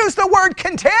it could use the word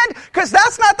contend because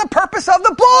that's not the purpose of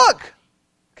the book.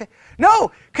 Okay,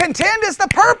 no, contend is the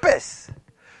purpose.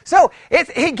 So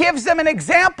he gives them an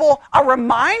example, a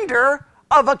reminder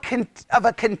of a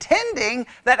contending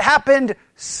that happened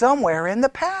somewhere in the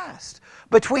past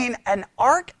between an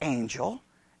archangel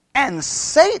and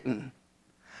Satan.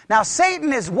 Now,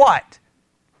 Satan is what?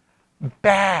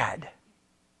 Bad.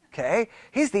 Okay?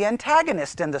 He's the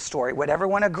antagonist in the story. Would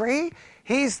everyone agree?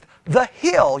 He's the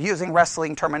heel, using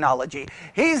wrestling terminology.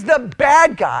 He's the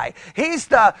bad guy. He's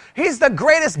the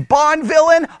greatest Bond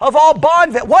villain of all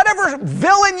Bond villains. Whatever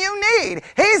villain you need,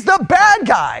 he's the bad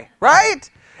guy, right?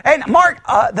 And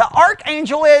the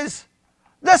archangel is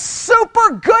the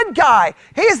super good guy.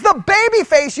 He's the baby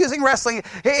face using wrestling.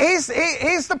 He's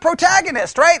the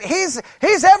protagonist, right? He's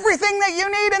everything that you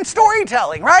need in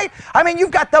storytelling, right? I mean,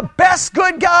 you've got the best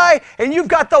good guy and you've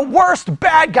got the worst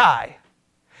bad guy.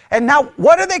 And now,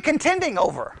 what are they contending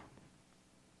over?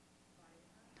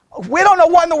 We don't know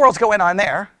what in the world's going on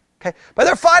there, okay? But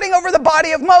they're fighting over the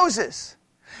body of Moses.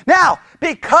 Now,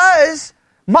 because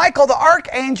Michael the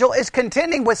archangel is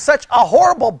contending with such a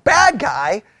horrible bad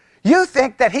guy, you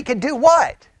think that he could do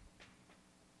what?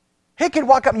 He could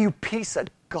walk up, you piece of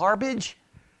garbage,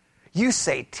 you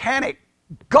satanic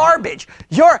garbage,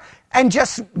 and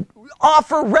just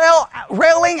offer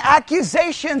railing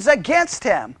accusations against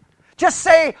him. Just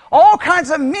say all kinds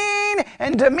of mean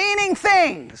and demeaning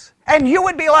things. And you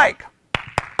would be like,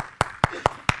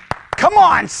 come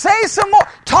on, say some more,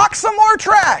 talk some more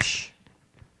trash.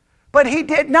 But he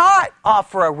did not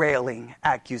offer a railing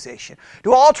accusation.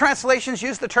 Do all translations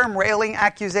use the term railing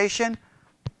accusation?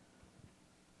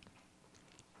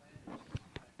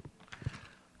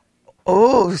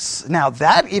 Oh, now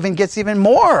that even gets even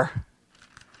more,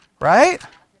 right?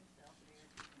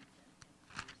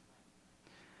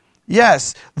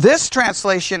 Yes, this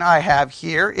translation I have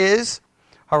here is,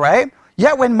 all right,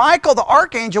 yet when Michael the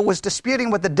archangel was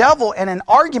disputing with the devil in an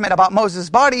argument about Moses'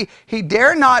 body, he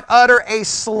dare not utter a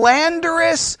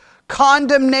slanderous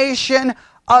condemnation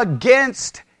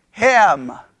against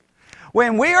him.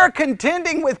 When we are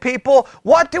contending with people,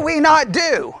 what do we not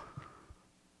do?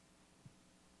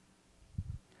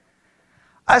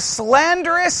 A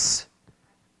slanderous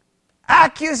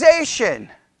accusation.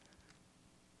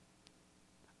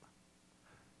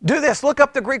 Do this. Look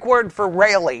up the Greek word for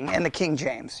railing in the King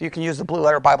James. You can use the Blue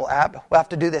Letter Bible app. We'll have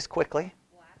to do this quickly.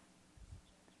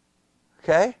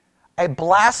 Okay? A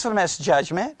blasphemous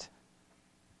judgment.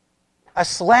 A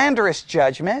slanderous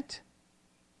judgment.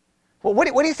 Well, what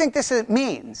do you think this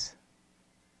means?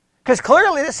 Because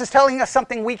clearly this is telling us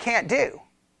something we can't do.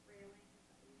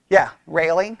 Yeah,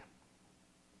 railing.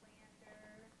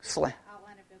 Outline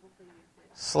of biblical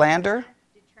usage. Slander.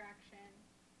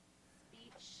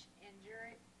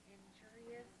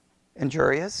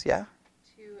 Injurious, yeah.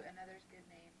 To another's good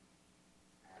name.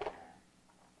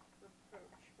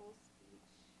 Reproachful speech.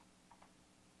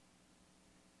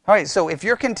 All right, so if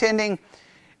you're contending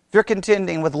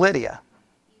with Lydia,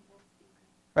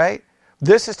 right?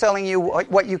 This is telling you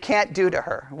what you can't do to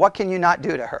her. What can you not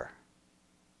do to her?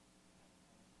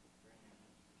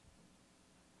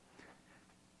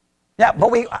 Yeah,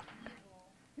 but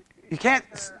you can't.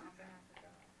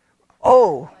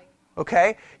 Oh.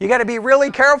 Okay? You got to be really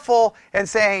careful in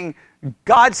saying,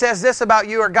 God says this about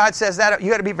you or God says that. You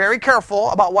got to be very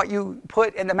careful about what you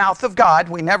put in the mouth of God.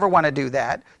 We never want to do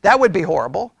that. That would be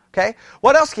horrible. Okay?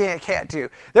 What else can't do?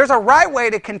 There's a right way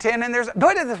to contend, and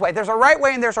put it this way, there's a right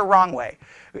way and there's a wrong way.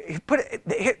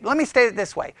 Let me state it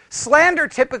this way. Slander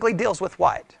typically deals with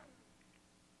what?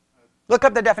 Look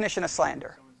up the definition of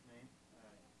slander.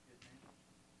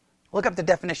 Look up the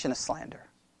definition of slander.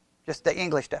 Just the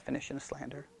English definition of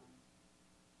slander.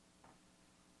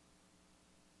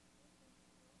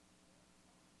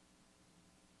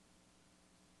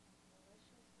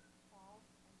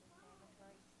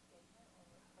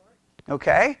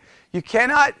 Okay? You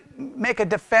cannot make a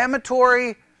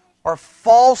defamatory or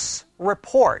false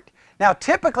report. Now,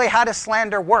 typically, how does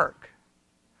slander work?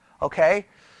 Okay?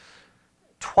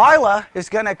 Twyla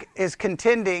is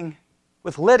contending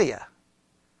with Lydia.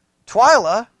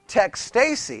 Twyla texts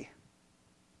Stacy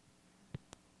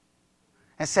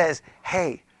and says,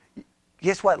 hey,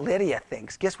 guess what Lydia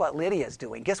thinks? Guess what Lydia's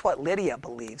doing? Guess what Lydia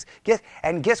believes?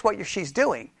 Guess what she's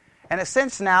doing? In a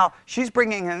sense now, she's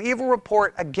bringing an evil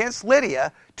report against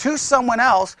Lydia to someone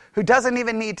else who doesn't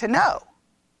even need to know.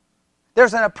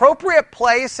 There's an appropriate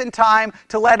place and time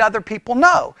to let other people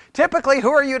know. Typically, who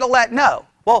are you to let know?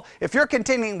 Well, if you're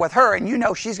contending with her and you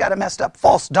know she's got a messed up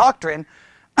false doctrine,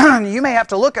 you may have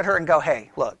to look at her and go,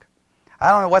 hey, look, I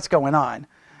don't know what's going on,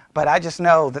 but I just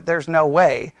know that there's no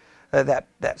way that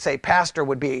say, pastor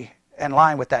would be in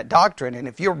line with that doctrine, and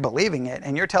if you're believing it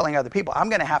and you're telling other people, I'm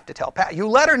going to have to tell Pat. You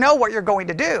let her know what you're going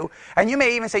to do, and you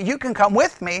may even say, you can come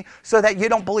with me so that you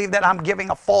don't believe that I'm giving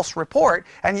a false report,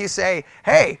 and you say,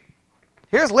 hey,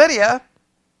 here's Lydia.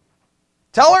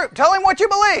 Tell him what you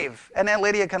believe. And then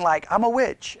Lydia can I'm a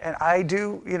witch, and I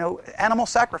do, animal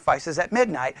sacrifices at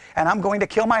midnight, and I'm going to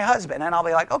kill my husband. And I'll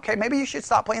be like, okay, maybe you should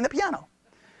stop playing the piano.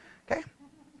 Okay,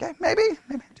 maybe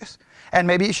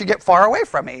maybe you should get far away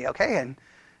from me, okay?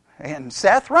 And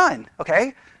Seth, run,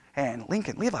 okay? And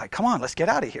Lincoln, Levi, come on, let's get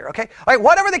out of here, okay? All right,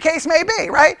 whatever the case may be,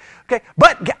 right? Okay,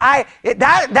 but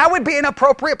that would be an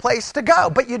appropriate place to go.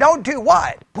 But you don't do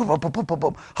what? Boom, boom, boom, boom, boom,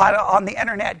 boom, on the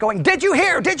internet going, did you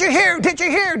hear? Did you hear? Did you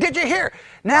hear? Did you hear?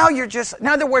 Now you're just, in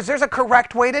other words, there's a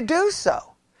correct way to do so.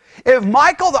 If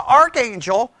Michael the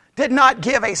archangel did not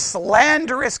give a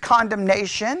slanderous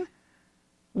condemnation,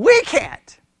 we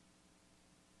can't.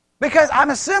 Because I'm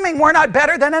assuming we're not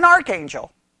better than an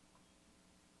archangel.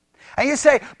 And you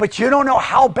say, but you don't know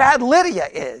how bad Lydia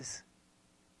is.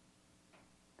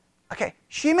 Okay,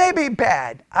 she may be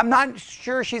bad. I'm not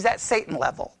sure she's at Satan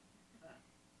level.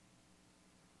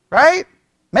 Right?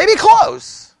 Maybe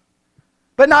close,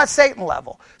 but not Satan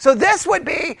level. So this would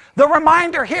be, the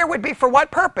reminder here would be for what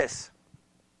purpose?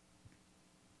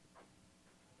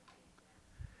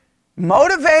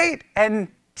 Motivate and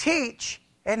teach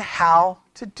in how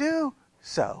to do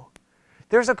so.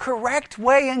 There's a correct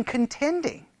way in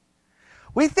contending.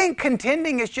 We think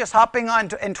contending is just hopping on,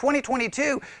 in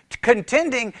 2022,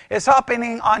 contending is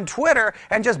hopping on Twitter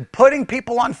and just putting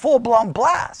people on full-blown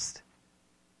blast.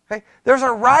 Okay? There's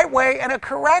a right way and a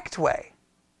correct way.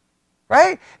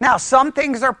 Right? Now, some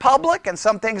things are public and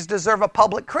some things deserve a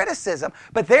public criticism,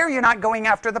 but there you're not going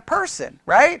after the person,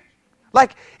 right?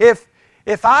 Like, if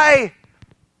I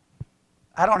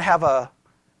don't have let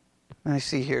me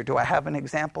see here, do I have an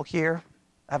example here?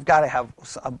 I've got to have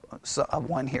a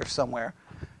one here somewhere.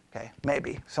 Okay,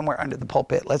 maybe somewhere under the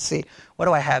pulpit. Let's see. What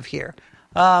do I have here?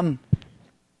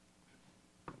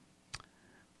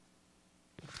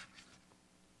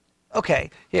 Okay,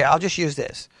 yeah, I'll just use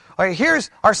this. All right, here's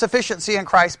Our Sufficiency in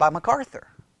Christ by MacArthur.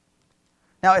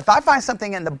 Now, if I find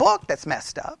something in the book that's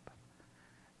messed up,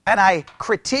 and I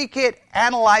critique it,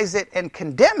 analyze it, and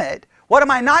condemn it, what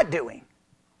am I not doing?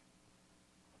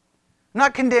 I'm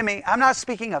not condemning, I'm not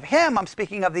speaking of him, I'm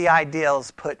speaking of the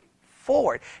ideals put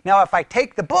forward. Now, if I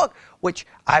take the book, which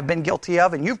I've been guilty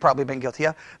of, and you've probably been guilty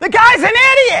of, the guy's an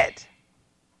idiot!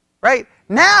 Right?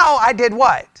 Now I did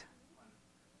what?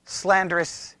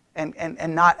 Slanderous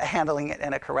and not handling it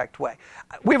in a correct way.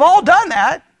 We've all done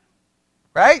that,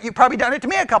 right? You've probably done it to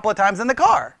me a couple of times in the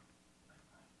car.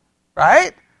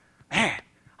 Right? Man,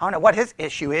 I don't know what his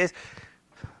issue is.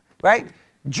 Right?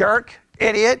 Jerk.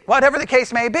 Idiot, whatever the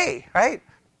case may be, right?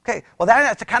 Okay, well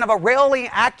that's a kind of a railing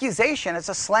accusation. It's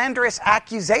a slanderous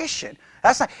accusation.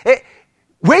 That's not it.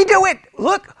 We do it.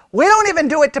 Look, we don't even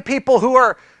do it to people who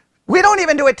are. You're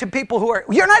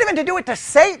not even to do it to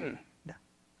Satan.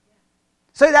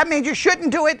 So that means you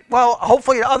shouldn't do it. Well,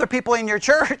 hopefully to other people in your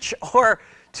church or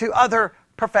to other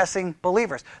professing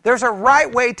believers. There's a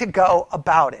right way to go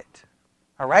about it.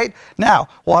 All right. Now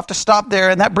we'll have to stop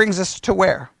there, and that brings us to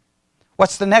where?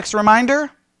 What's the next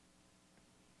reminder?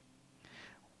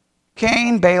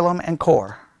 Cain, Balaam, and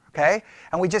Kor. Okay?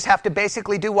 And we just have to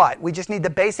basically do what? We just need the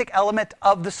basic element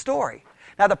of the story.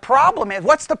 Now the problem is,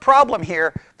 what's the problem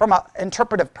here from an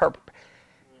interpretive purpose?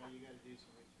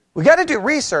 We got to do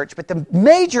research, but the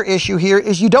major issue here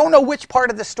is you don't know which part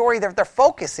of the story they're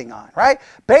focusing on, right?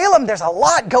 Balaam, there's a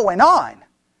lot going on,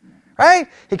 right?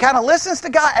 He kind of listens to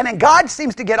God, and then God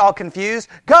seems to get all confused.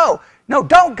 Go. No,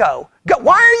 don't go. Go.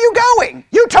 Why are you going?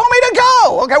 You told me to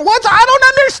go. Okay, I don't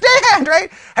understand,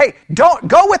 right? Hey, don't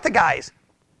go with the guys.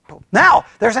 Now,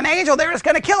 there's an angel there that's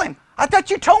going to kill him. I thought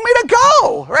you told me to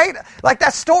go, right? Like,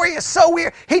 that story is so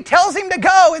weird. He tells him to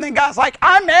go, and then God's like,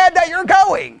 I'm mad that you're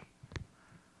going.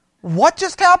 What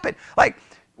just happened? Like,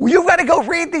 you've got to go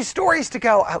read these stories to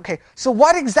go, okay, so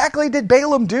what exactly did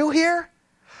Balaam do here?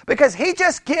 Because he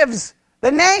just gives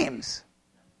the names.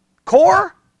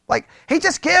 Kor, like, he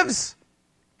just gives,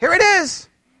 here it is.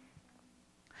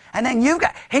 And then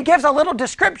he gives a little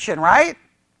description, right?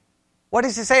 What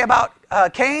does he say about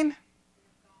Cain?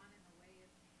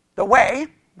 The way.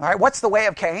 All right, what's the way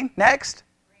of Cain? Next.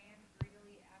 Ran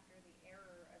greedily after the error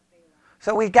of Balaam.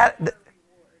 So we got,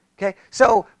 okay,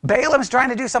 so Balaam's trying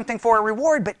to do something for a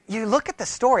reward, but you look at the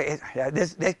story,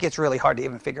 it gets really hard to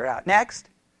even figure it out. Next.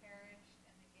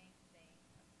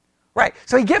 Right,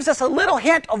 so he gives us a little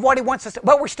hint of what he wants us to,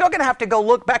 but we're still going to have to go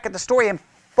look back at the story and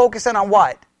focus in on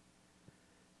what?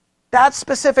 That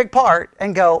specific part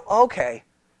and go, okay,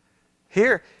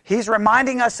 here, he's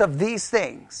reminding us of these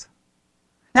things.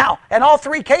 Now, in all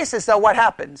three cases, though, what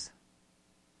happens?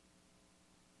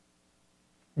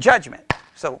 Judgment.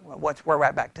 So we're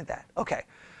right back to that. Okay,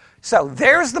 so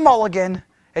there's the mulligan.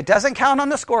 It doesn't count on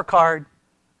the scorecard.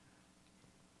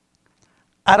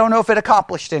 I don't know if it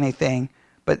accomplished anything,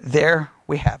 but there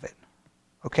we have it.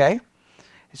 Okay?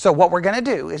 So what we're going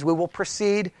to do is we will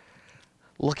proceed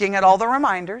looking at all the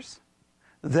reminders.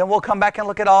 Then we'll come back and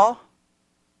look at all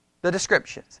the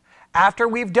descriptions. After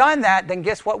we've done that, then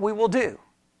guess what we will do?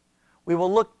 We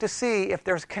will look to see if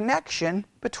there's connection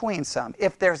between some.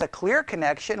 If there's a clear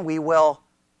connection, we will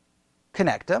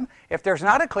connect them. If there's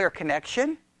not a clear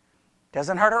connection,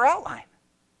 doesn't hurt our outline.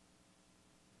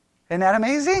 Isn't that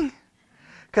amazing?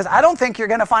 Because I don't think you're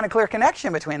going to find a clear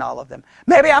connection between all of them.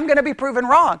 Maybe I'm going to be proven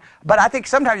wrong, but I think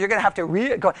sometimes you're going to have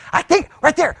to go, I think,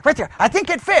 right there, I think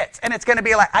it fits. And it's going to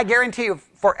be like, I guarantee you,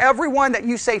 for everyone that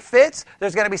you say fits,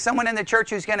 there's going to be someone in the church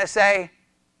who's going to say,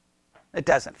 it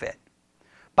doesn't fit.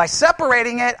 By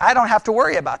separating it, I don't have to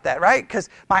worry about that, right? Because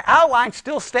my outline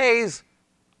still stays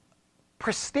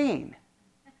pristine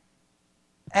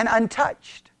and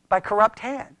untouched by corrupt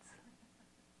hands.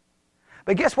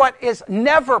 But guess what is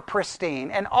never pristine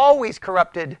and always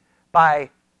corrupted by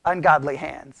ungodly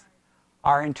hands?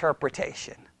 Our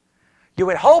interpretation. You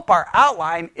would hope our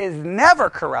outline is never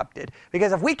corrupted,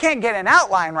 because if we can't get an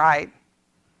outline right,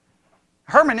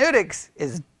 hermeneutics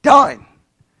is done.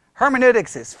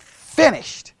 Hermeneutics is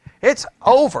finished. It's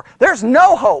over. There's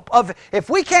no hope of,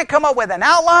 if we can't come up with an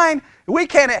outline,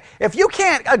 if you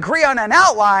can't agree on an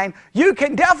outline, you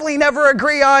can definitely never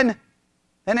agree on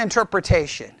an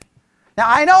interpretation. Now,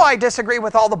 I know I disagree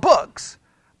with all the books,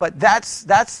 but that's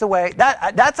the way,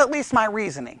 that's at least my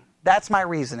reasoning. That's my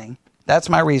reasoning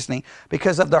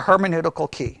because of the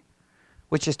hermeneutical key,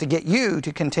 which is to get you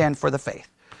to contend for the faith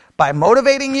by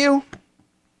motivating you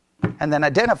and then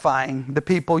identifying the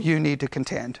people you need to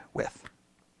contend with.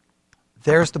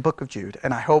 There's the book of Jude,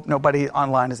 and I hope nobody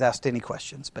online has asked any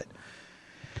questions, but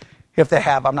if they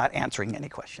have, I'm not answering any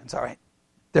questions, all right?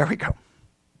 There we go.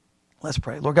 Let's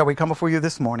pray. Lord God, we come before you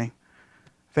this morning.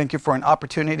 Thank you for an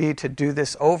opportunity to do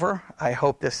this over. I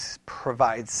hope this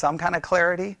provides some kind of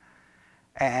clarity,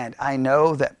 and I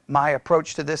know that my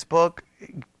approach to this book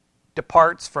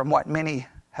departs from what many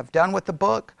have done with the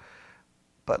book,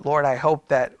 but Lord, I hope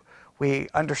that we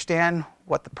understand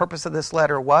what the purpose of this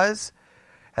letter was,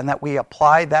 and that we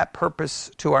apply that purpose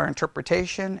to our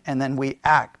interpretation, and then we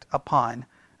act upon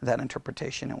that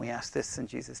interpretation. And we ask this in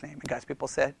Jesus' name. And God's people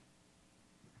said,